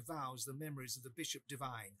Man devours the memories of the Bishop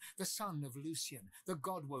Divine, the son of Lucian, the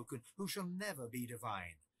God-woken, who shall never be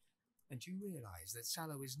divine. And you realize that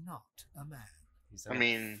Sallow is not a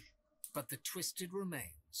man. But the twisted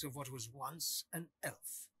remains of what was once an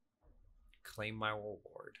elf. Claim my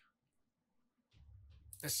reward.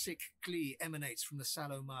 A sick glee emanates from the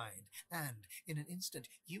Sallow mind, and in an instant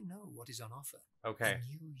you know what is on offer. Okay. A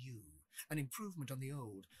new you, an improvement on the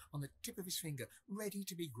old, on the tip of his finger, ready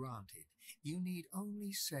to be granted. You need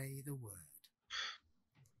only say the word.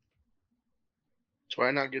 Do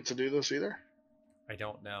I not get to do this either? I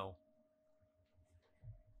don't know.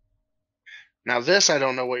 Now this, I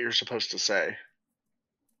don't know what you're supposed to say.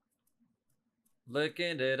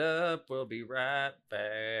 Looking it up, we'll be right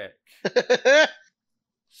back.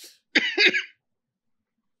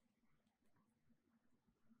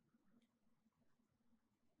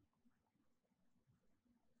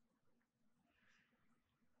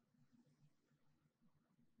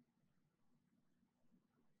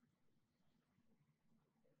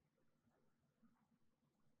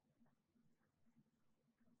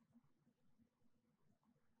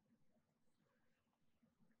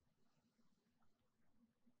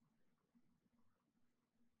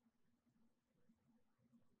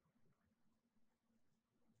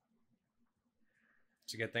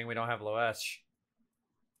 It's a good thing we don't have Loesch.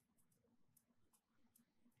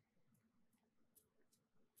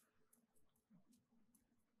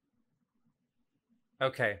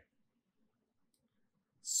 Okay.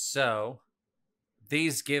 So,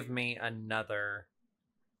 these give me another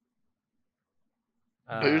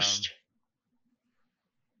boost.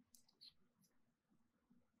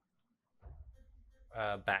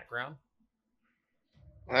 Background.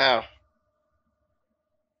 Wow.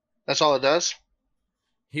 That's all it does?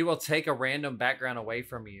 He will take a random background away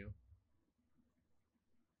from you.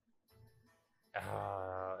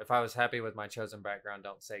 If I was happy with my chosen background,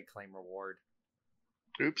 don't say claim reward.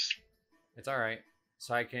 Oops. It's alright.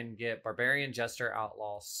 So I can get Barbarian, Jester,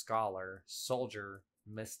 Outlaw, Scholar, Soldier,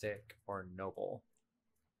 Mystic, or Noble.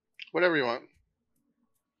 Whatever you want.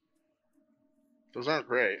 Those aren't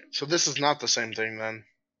great. So this is not the same thing then.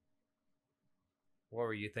 What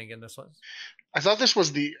were you thinking this was? I thought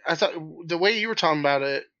the way you were talking about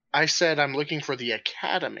it, I said I'm looking for the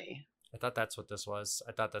Academy. I thought that's what this was.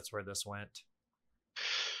 I thought that's where this went.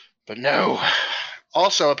 But no.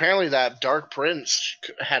 Also, apparently that Dark Prince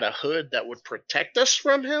had a hood that would protect us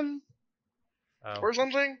from him? Oh. Or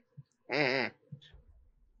something? Mm-hmm.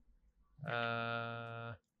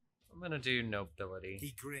 I'm going to do Nobility.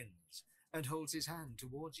 He grins and holds his hand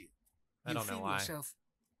towards you. I don't know why. You feel yourself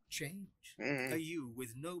change. A you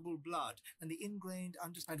with noble blood and the ingrained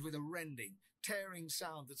understand with a rending, tearing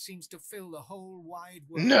sound that seems to fill the whole wide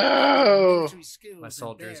world. No! My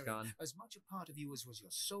soldier is gone. As much a part of you as was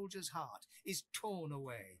your soldier's heart is torn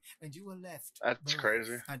away, and you are left. That's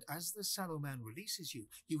crazy. And as the Sallow Man releases you,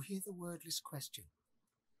 you hear the wordless question: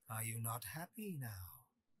 are you not happy now?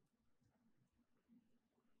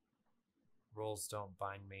 Rules don't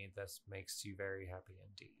bind me. This makes you very happy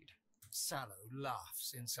indeed. Sallow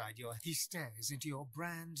laughs inside your... He stares into your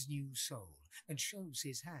brand new soul and shows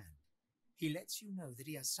his hand. He lets you know that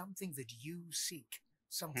he has something that you seek,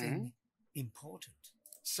 something important.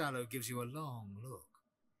 Sallow gives you a long look.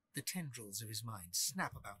 The tendrils of his mind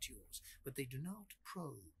snap about yours, but they do not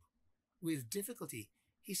probe. With difficulty,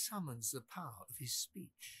 he summons the power of his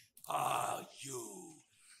speech. Ah, you,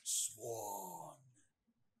 Sworn.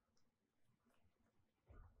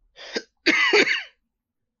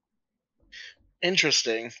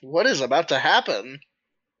 Interesting. What is about to happen?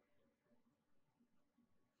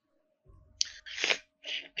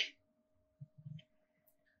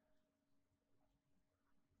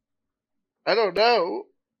 I don't know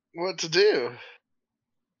what to do.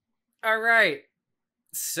 All right.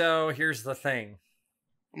 So here's the thing.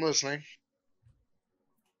 I'm listening.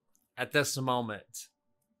 At this moment,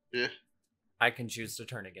 Yeah. I can choose to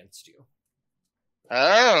turn against you.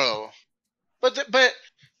 Oh. But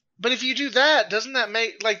if you do that, doesn't that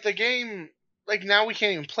make like the game like now we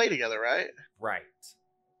can't even play together, right? Right.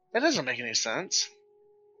 That doesn't make any sense.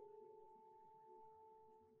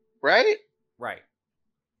 Right? Right.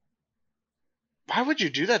 Why would you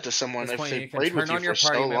do that to At someone this if point, they you can played turn with you on your for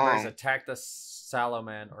party so members, long? attack the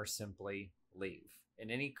Salaman, or simply leave.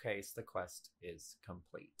 In any case, the quest is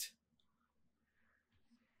complete.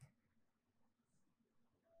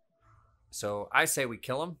 So I say we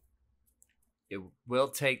kill him. It will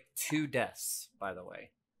take 2 deaths, by the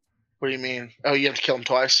way. What do you mean? Oh, you have to kill him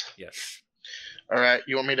twice? Yes. All right.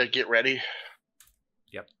 You want me to get ready?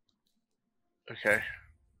 Yep. Okay.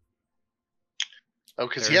 Oh,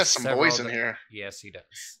 because he has some boys in here. Yes, he does.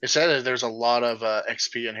 It said that there's a lot of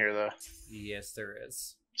XP in here, though. Yes, there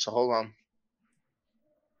is. So hold on.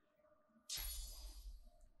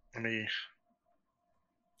 Let me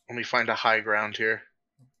find a high ground here.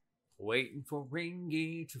 Waiting for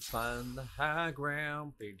Ringy to find the high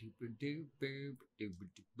ground.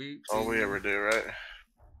 All we ever do, right?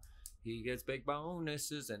 He gets big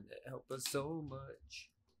bonuses and it helps us so much.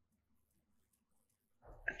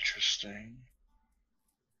 Interesting.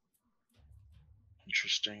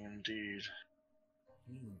 Interesting indeed.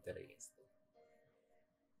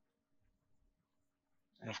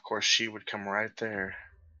 And of course, she would come right there.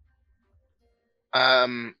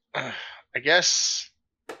 I guess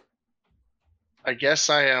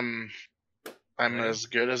I am. I'm as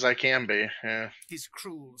good as I can be. Yeah. His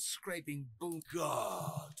cruel, scraping boom.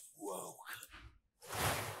 God woken.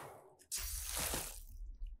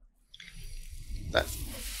 That.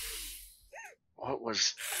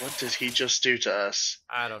 What did he just do to us?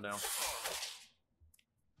 I don't know.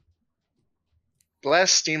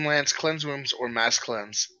 Bless, Steam Lance, Cleanse Wounds, or Mass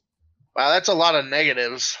Cleanse. Wow, that's a lot of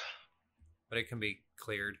negatives. But it can be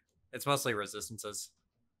cleared. It's mostly resistances.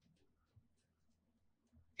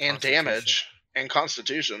 And damage. And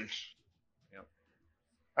Constitution. Yep.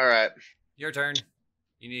 Alright. Your turn.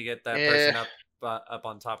 You need to get that person up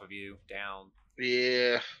on top of you. Down.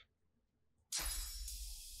 Yeah.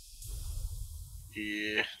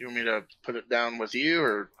 Yeah. You want me to put it down with you,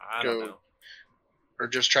 or I don't know. Or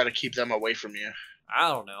just try to keep them away from you? I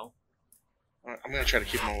don't know. I'm going to try to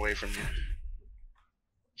keep them away from you.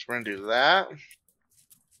 So we're going to do that. Gonna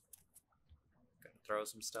throw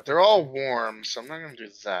some stuff. They're all warm, so I'm not going to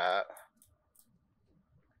do that.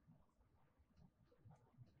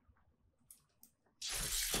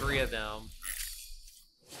 There's 3 of them.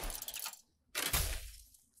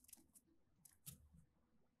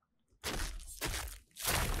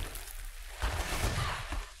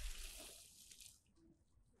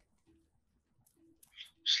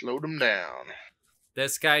 Slow them down.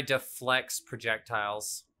 This guy deflects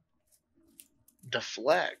projectiles.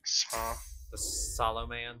 Deflects, huh? The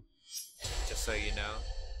Salaman. Just so you know.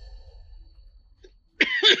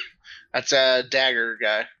 That's a dagger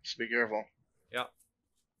guy, so be careful. Yep.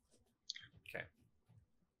 Okay.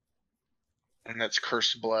 And that's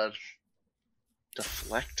cursed blood.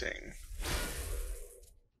 Deflecting.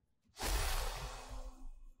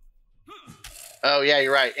 Oh, yeah,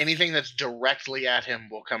 you're right. Anything that's directly at him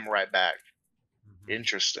will come right back. Mm-hmm.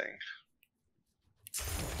 Interesting.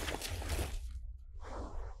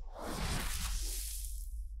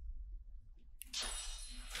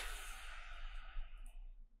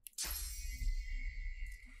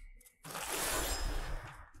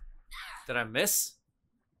 Did I miss?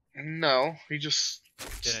 No, he just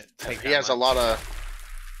didn't take. He has much. A lot of.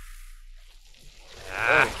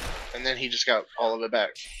 Ah. Oh, and then he just got all of it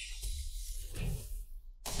back.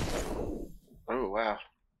 Oh wow!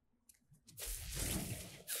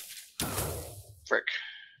 Frick.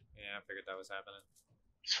 Yeah, I figured that was happening.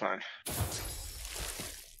 It's fine.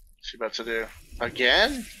 What's she about to do?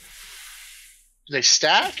 Again? Do they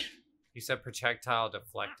stack? He said projectile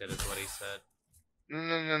deflected is what he said.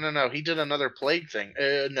 No. He did another plague thing.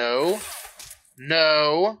 No.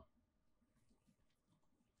 No.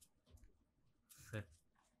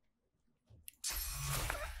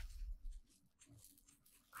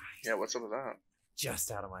 Yeah, what's up with that?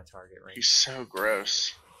 Just out of my target range. He's so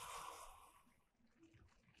gross.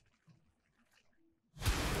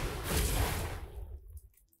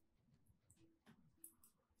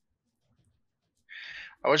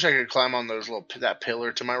 I wish I could climb on those that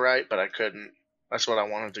pillar to my right, but I couldn't. That's what I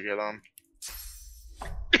wanted to get on.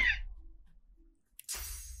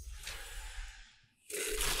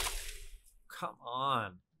 Come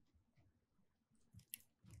on.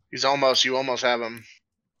 He's almost. You almost have him.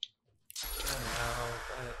 I know,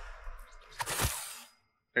 but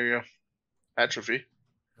There you go. Atrophy.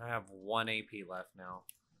 I have 1 AP left now.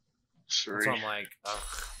 Three. So I'm like,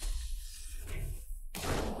 ugh.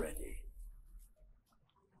 Ready.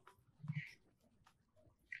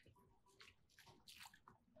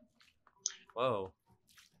 Whoa.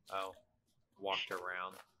 Oh. Walked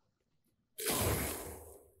around.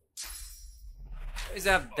 Does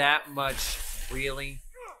have that much, really?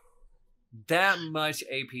 That much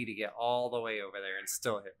AP to get all the way over there and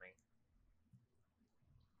still hit me.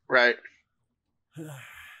 Right.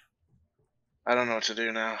 I don't know what to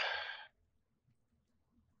do now.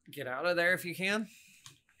 Get out of there if you can.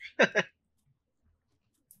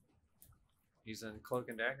 Using cloak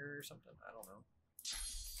and dagger or something? I don't know.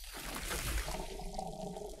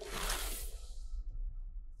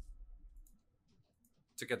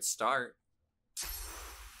 It's a good start.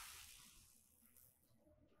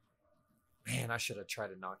 Man, I should have tried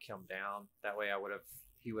to knock him down. That way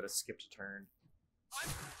he would have skipped a turn.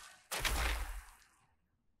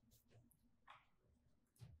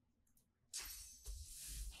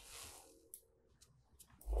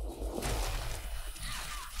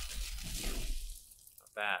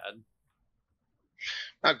 Not bad.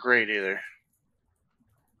 Not great either.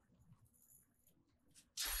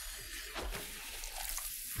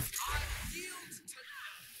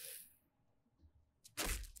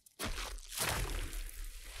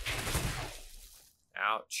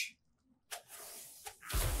 Ouch.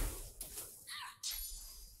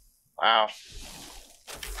 Wow.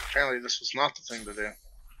 Apparently this was not the thing to do.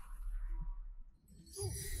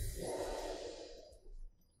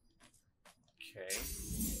 Okay.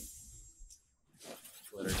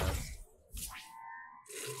 Glitter dust.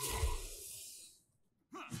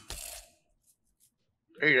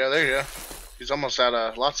 There you go, there you go. He's almost out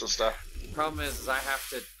of lots of stuff. Problem is I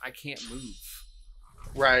can't move.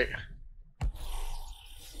 Right.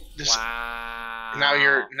 Wow. Now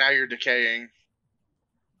you're decaying.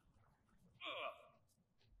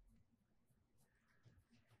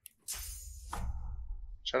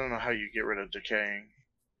 So I don't know how you get rid of decaying.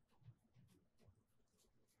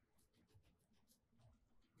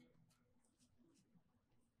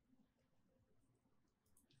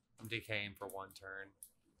 I'm decaying for 1 turn.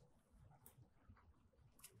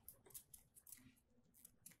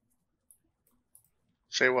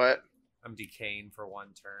 Say what? I'm decaying for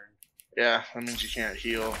 1 turn. Yeah, that means you can't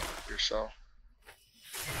heal yourself.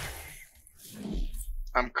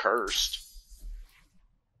 I'm cursed.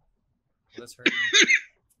 This hurt.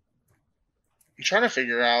 I'm trying to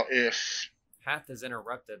figure out if Path is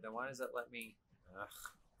interrupted. Then why does it let me? Ugh.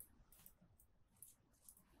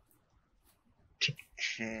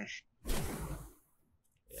 Yeah,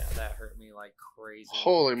 that hurt me like crazy.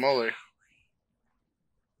 Holy moly.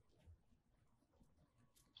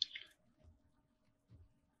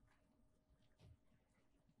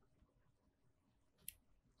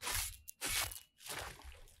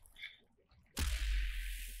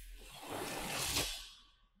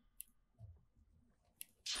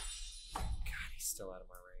 He's still out of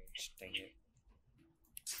my range. Dang it.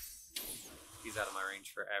 He's out of my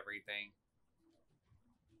range for everything.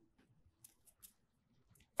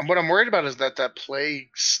 And what I'm worried about is that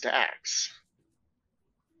plague stacks.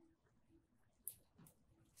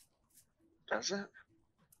 Does it?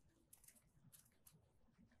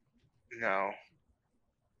 No.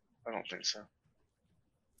 I don't think so.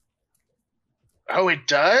 Oh, it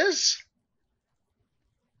does?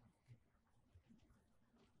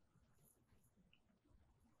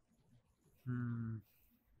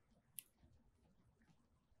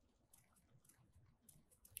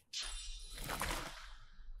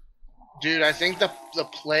 Dude, I think the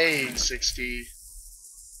plague 60.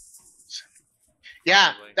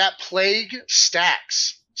 Yeah, Probably. that plague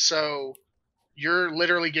stacks. So you're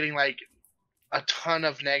literally getting like a ton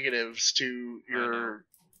of negatives to your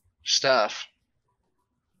stuff.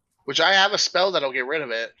 Which I have a spell that'll get rid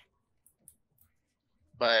of it.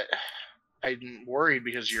 But I'm worried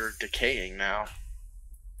because you're decaying now.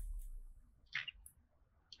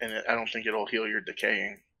 And I don't think it'll heal your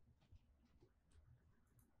decaying.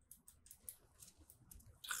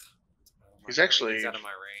 He's actually... He's out of my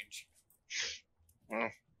range. Well...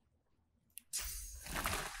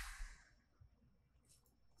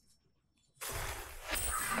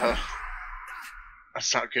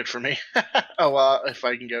 That's not good for me. Oh, well, if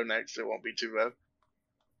I can go next, it won't be too bad.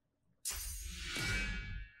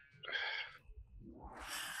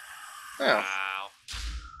 Oh. Wow.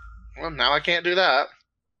 Well, now I can't do that.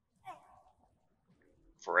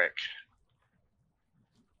 Frick.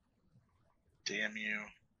 Damn you.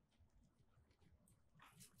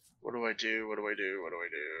 What do I do? What do I do? What do I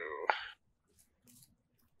do?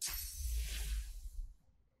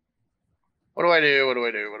 What do I do? What do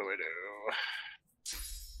I do? What do I do?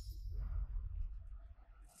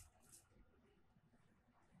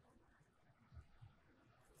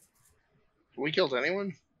 Have we killed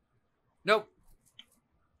anyone? Nope.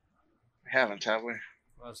 We haven't, have we?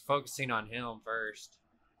 I was focusing on him first.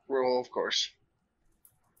 Well, of course.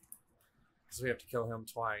 Because we have to kill him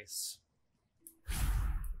twice.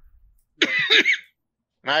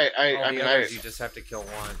 I mean, you just have to kill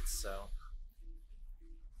once, so.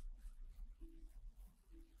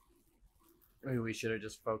 Maybe we should have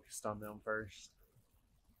just focused on them first.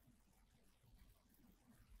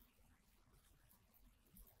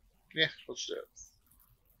 Yeah, let's do it.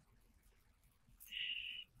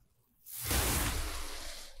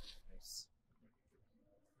 Nice.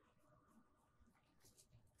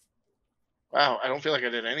 Wow, I don't feel like I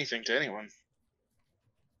did anything to anyone.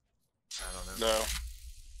 I don't know. No.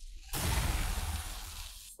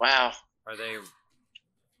 Wow. Are they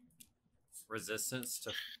resistance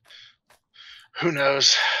to? Who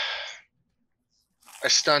knows? I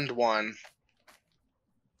stunned one.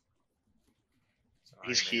 Sorry,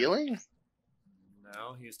 He's man. healing?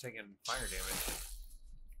 No, he was taking fire damage.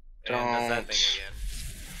 Don't. And does that thing again.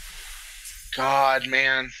 God,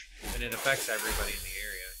 man. And it affects everybody in the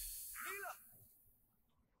area.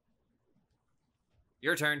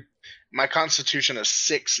 Your turn. My constitution is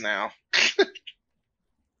 6 now.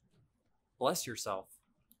 Bless yourself.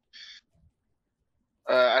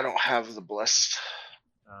 I don't have the blessed.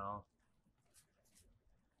 Oh.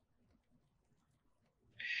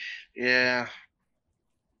 Yeah.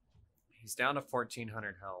 He's down to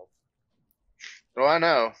 1,400 health. Oh, I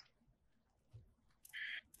know.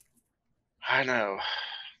 I know.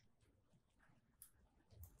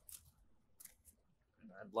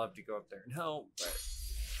 I'd love to go up there and help, but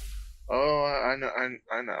Oh, I know.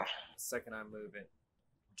 I know. the second I move it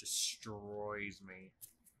destroys me.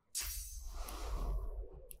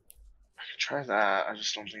 I could try that. I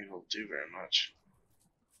just don't think it'll do very much.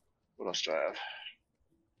 What else do I have?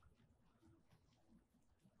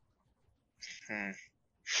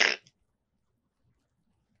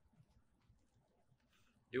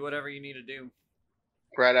 Do whatever you need to do.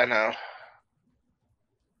 Right, I know.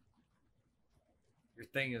 Your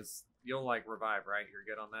thing is, you'll like revive, right? You're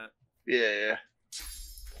good on that? Yeah.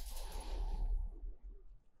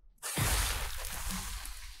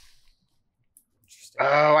 Interesting.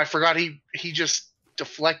 Oh, I forgot he just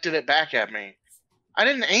deflected it back at me. I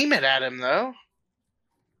didn't aim it at him, though.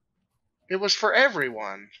 It was for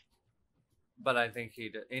everyone. But I think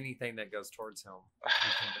anything that goes towards him, he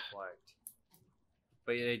can deflect.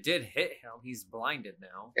 But it did hit him. He's blinded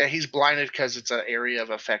now. Yeah, he's blinded because it's an area of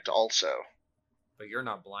effect also. But you're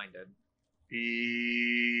not blinded.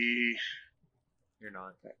 You're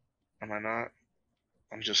not. Am I not?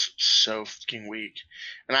 I'm just so fucking weak.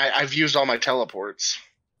 And I've used all my teleports.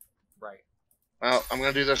 Right. Well, I'm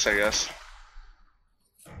going to do this, I guess.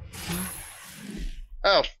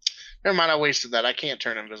 Oh, never mind. I wasted that. I can't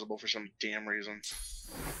turn invisible for some damn reason.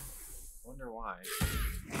 Wonder why.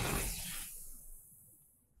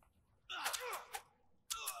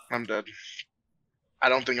 I'm dead. I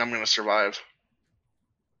don't think I'm going to survive.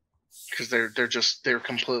 Because they're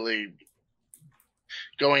completely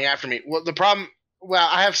going after me. Well, the problem... Well,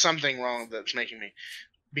 I have something wrong that's making me...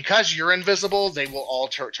 Because you're invisible, they will all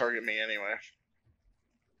target me anyway.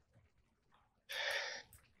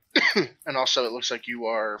 And also, it looks like you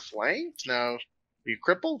are flanked? No. Are you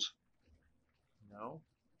crippled? No.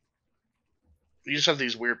 You just have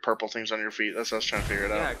these weird purple things on your feet. That's what I was trying to figure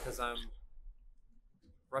it out. Yeah, because I'm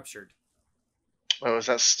ruptured. Oh, is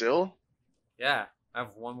that still? Yeah, I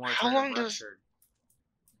have one more How turn long of does- ruptured.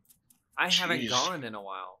 I haven't Jeez. gone in a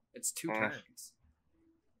while. It's 2 Oh. turns.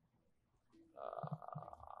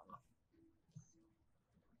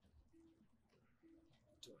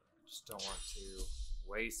 Just don't want to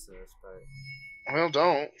waste this, but Well,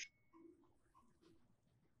 don't.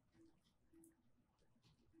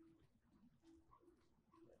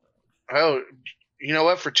 Oh, you know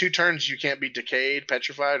what? For 2 turns, you can't be decayed,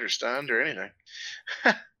 petrified, or stunned, or anything.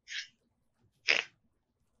 yeah,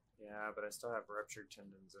 but I still have ruptured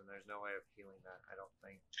tendons, and there's no way of healing that. I don't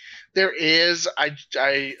think. There is.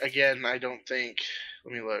 Again, I don't think.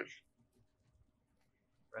 Let me look.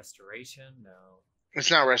 Restoration? No.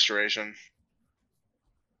 It's not restoration.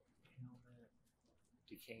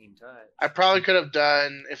 Decaying touch. I probably could have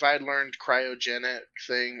done, if I had learned cryogenic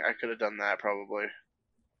thing, I could have done that probably.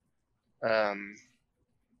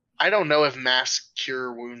 I don't know if mass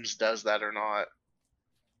cure wounds does that or not.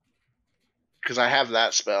 Because I have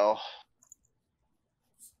that spell.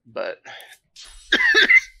 But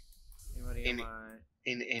in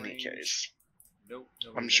any case. Nope.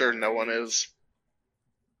 I'm sure no one is.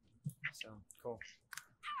 So, cool.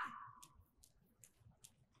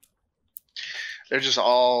 They're just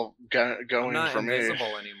all going I'm not for me.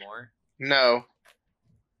 invisible anymore. No.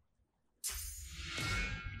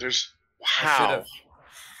 There's... How?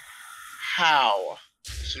 How?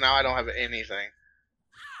 So now I don't have anything.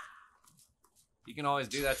 You can always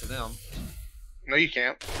do that to them. No, you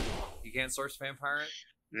can't. You can't source vampire it?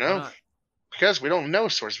 No. Because we don't know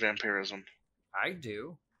source vampirism. I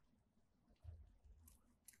do.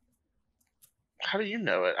 How do you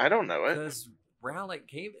know it? I don't know it. Because Rowlick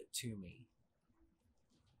gave it to me.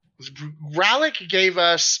 Rowlick gave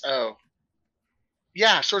us... Oh.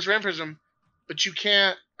 Yeah, source vampirism. But you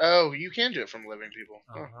can't... Oh, you can do it from living people.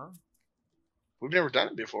 Uh-huh. We've never done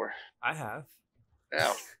it before. I have.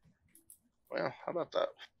 Yeah. Well, how about that?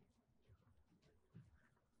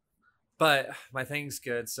 But my thing's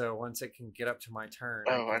good, so once it can get up to my turn...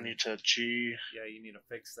 Oh, I need to G... Yeah, you need to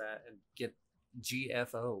fix that and get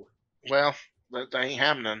GFO. Well, that ain't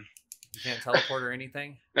happening. You can't teleport or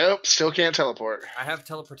anything? Nope, still can't teleport. I have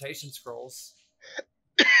teleportation scrolls.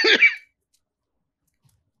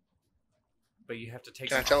 But you have to take...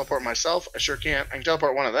 Can I teleport myself? I sure can. I can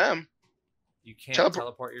teleport one of them. You can't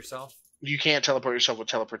teleport yourself? You can't teleport yourself with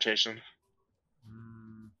teleportation.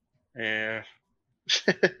 Yeah.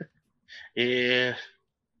 Yeah.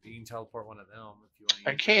 You can teleport one of them if you want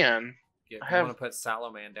to. I can. If you want to put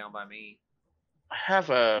Salaman down by me. I have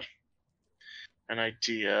an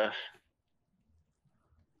idea.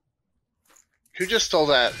 Who just stole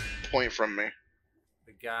that point from me?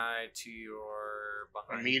 The guy to your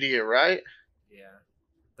behind. Immediate right? Yeah.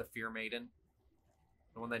 The Fear Maiden.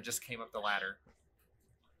 The one that just came up the ladder.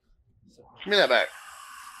 So, give me that back.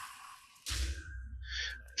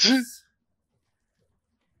 Nice.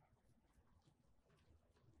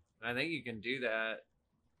 I think you can do that.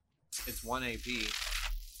 It's 1 AP.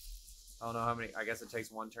 I don't know how many. I guess it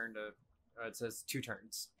takes one turn to... it says 2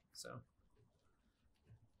 turns. So.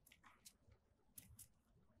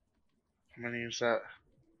 How many is that?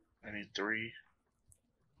 I need 3.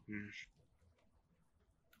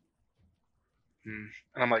 And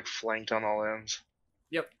I'm like flanked on all ends.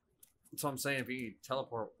 Yep. That's what I'm saying. If you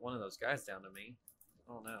teleport one of those guys down to me,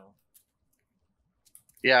 I don't know.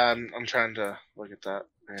 Yeah, I'm trying to look at that.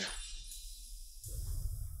 Yeah.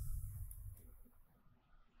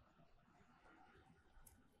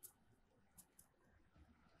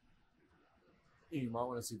 You might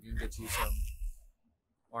want to see if you can get you some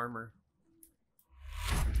armor.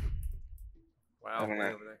 Wow, way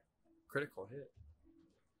over there. Critical hit.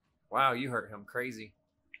 Wow, you hurt him crazy.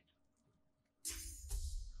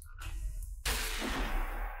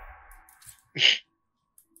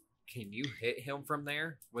 Can you hit him from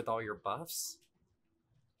there with all your buffs?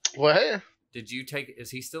 What? Did you take...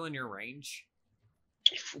 Is he still in your range?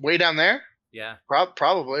 Way down there? Yeah.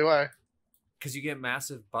 Probably. Why? Because you get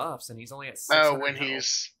massive buffs, and he's only at 600 Oh,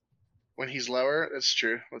 when he's lower? That's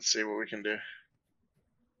true. Let's see what we can do.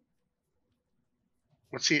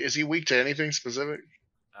 Is he weak to anything specific?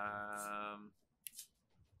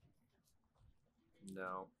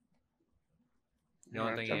 No. The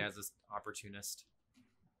only thing he has is Opportunist.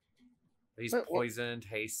 He's poisoned,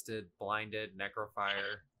 hasted, blinded,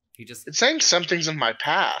 necrofire. It's saying something's in my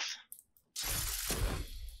path.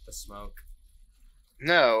 The smoke.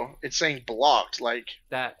 No, it's saying blocked, like...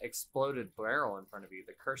 That exploded barrel in front of you.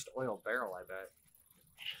 The cursed oil barrel, I bet.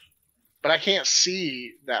 But I can't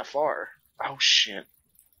see that far. Oh, shit.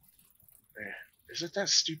 Is it that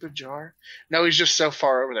stupid jar? No, he's just so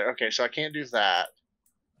far over there. Okay, so I can't do that.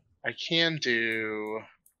 I can do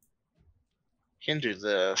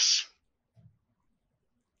this.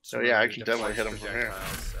 So yeah, I can definitely hit him from here.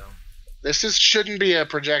 So. This shouldn't be a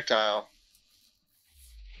projectile.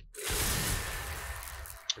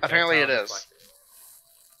 Apparently it is. Deflected.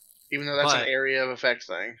 Even though that's an area of effect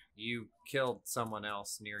thing. You killed someone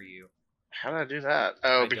else near you. How did I do that?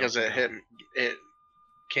 Oh, because it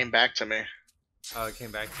came back to me. Oh, it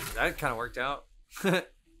came back to you. That kind of worked out. It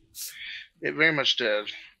very much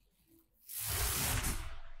did.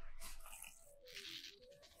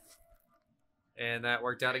 And that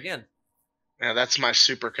worked out again. Yeah, that's my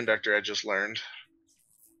superconductor I just learned.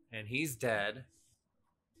 And he's dead.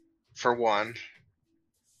 For one.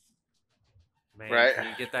 Man, right? Can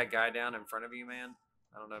you get that guy down in front of you, man?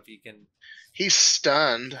 I don't know if you can. He's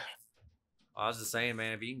stunned. I was just saying,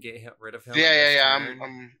 man, if you can get rid of him. Yeah.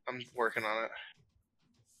 Turn, I'm working on it.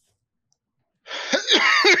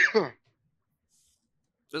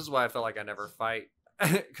 This is why I feel like I never fight,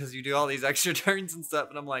 because you do all these extra turns and stuff,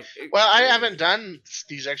 and I'm like, well, I haven't done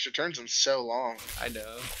these extra turns in so long. I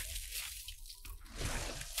know.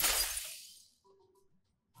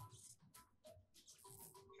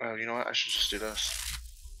 Oh, you know what? I should just do this.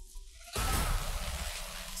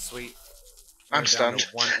 Sweet. I'm We're down stunned. to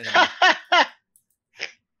one enemy.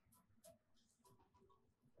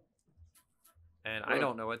 And I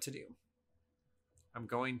don't know what to do. I'm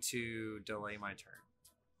going to delay my turn.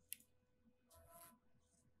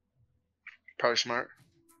 Probably smart.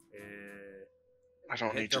 I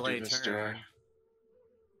don't Hit need to delay do this, do I? turn.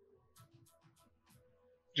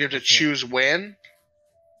 You have to choose when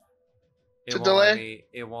It to won't delay? let me.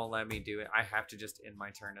 It won't let me do it. I have to just end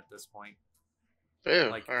my turn at this point. Ew,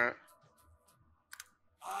 Like- alright.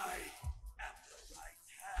 I am the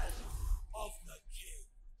right hand of the king.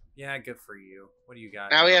 Yeah, good for you. What do you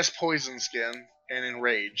got? Now he has poison skin and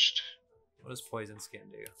enraged. What does poison skin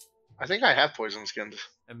do? I think I have poison skinned.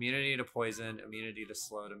 Immunity to poison, immunity to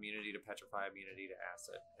slowed, immunity to petrify, immunity to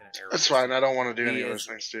acid, and an air That's resistance. fine. I don't want to do He any of is- those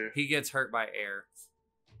things too. He gets hurt by air.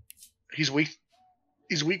 He's weak.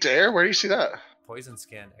 He's weak to air. Where do you see that? Poison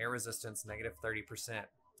skin, air resistance negative 30%,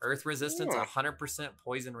 earth resistance Ooh. 100%,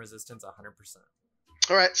 poison resistance 100%.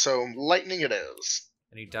 All right, so lightning it is.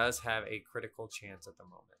 And he does have a critical chance at the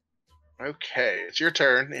moment. Okay, it's your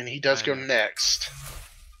turn, and he does I go know. next.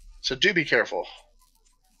 So do be careful.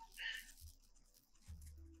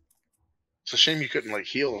 It's a shame you couldn't like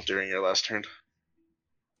heal during your last turn.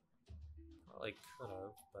 Well, I could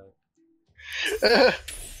have, but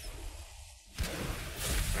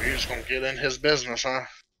You're just gonna get in his business, huh?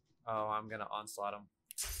 oh, I'm gonna onslaught him.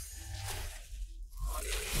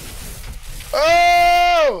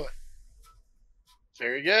 Oh!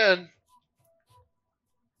 Very good.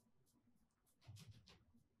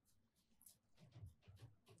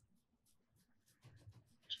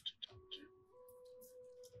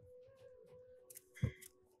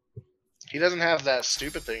 He doesn't have that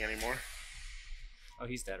stupid thing anymore. Oh,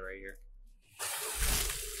 he's dead right here.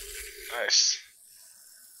 Nice.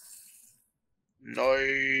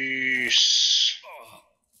 Nice.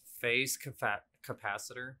 Phase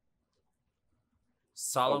capacitor.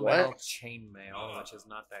 Solomel what? chainmail, which is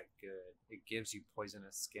not that good. It gives you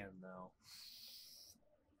poisonous skin though.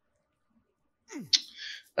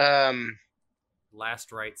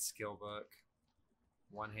 Last right skill book.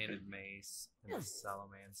 One-handed mace and the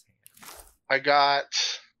Salaman's hand. I got.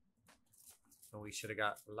 And we should have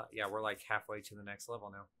got. Yeah, we're like halfway to the next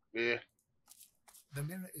level now. Yeah. The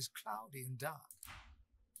mirror is cloudy and dark.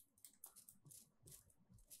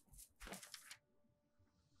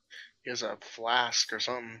 He has a flask or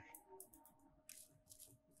something.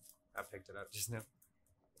 I picked it up just now.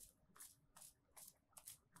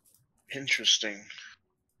 Interesting.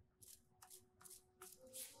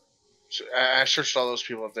 So, I searched all those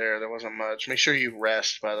people up there. There wasn't much. Make sure you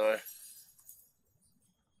rest, by the way.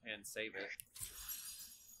 And save it.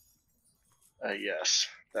 Yes,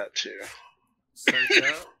 that too. Search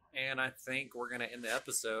up. And I think we're going to end the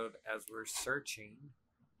episode as we're searching.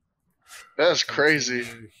 That's crazy.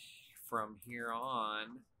 Continue from here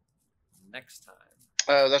on next time.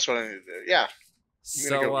 That's what I need to do. Yeah. I'm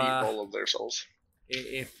gonna go eat So, all of their souls.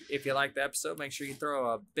 if you like the episode, make sure you throw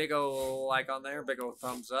a big ol' like on there, big ol'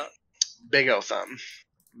 thumbs up. Big O thumb.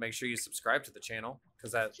 Make sure you subscribe to the channel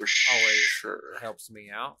because that For always sure. helps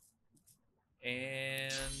me out.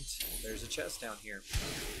 And there's a chest down here.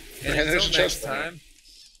 And And there's until a chest next down here. time.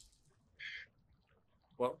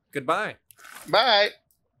 Well, goodbye. Bye.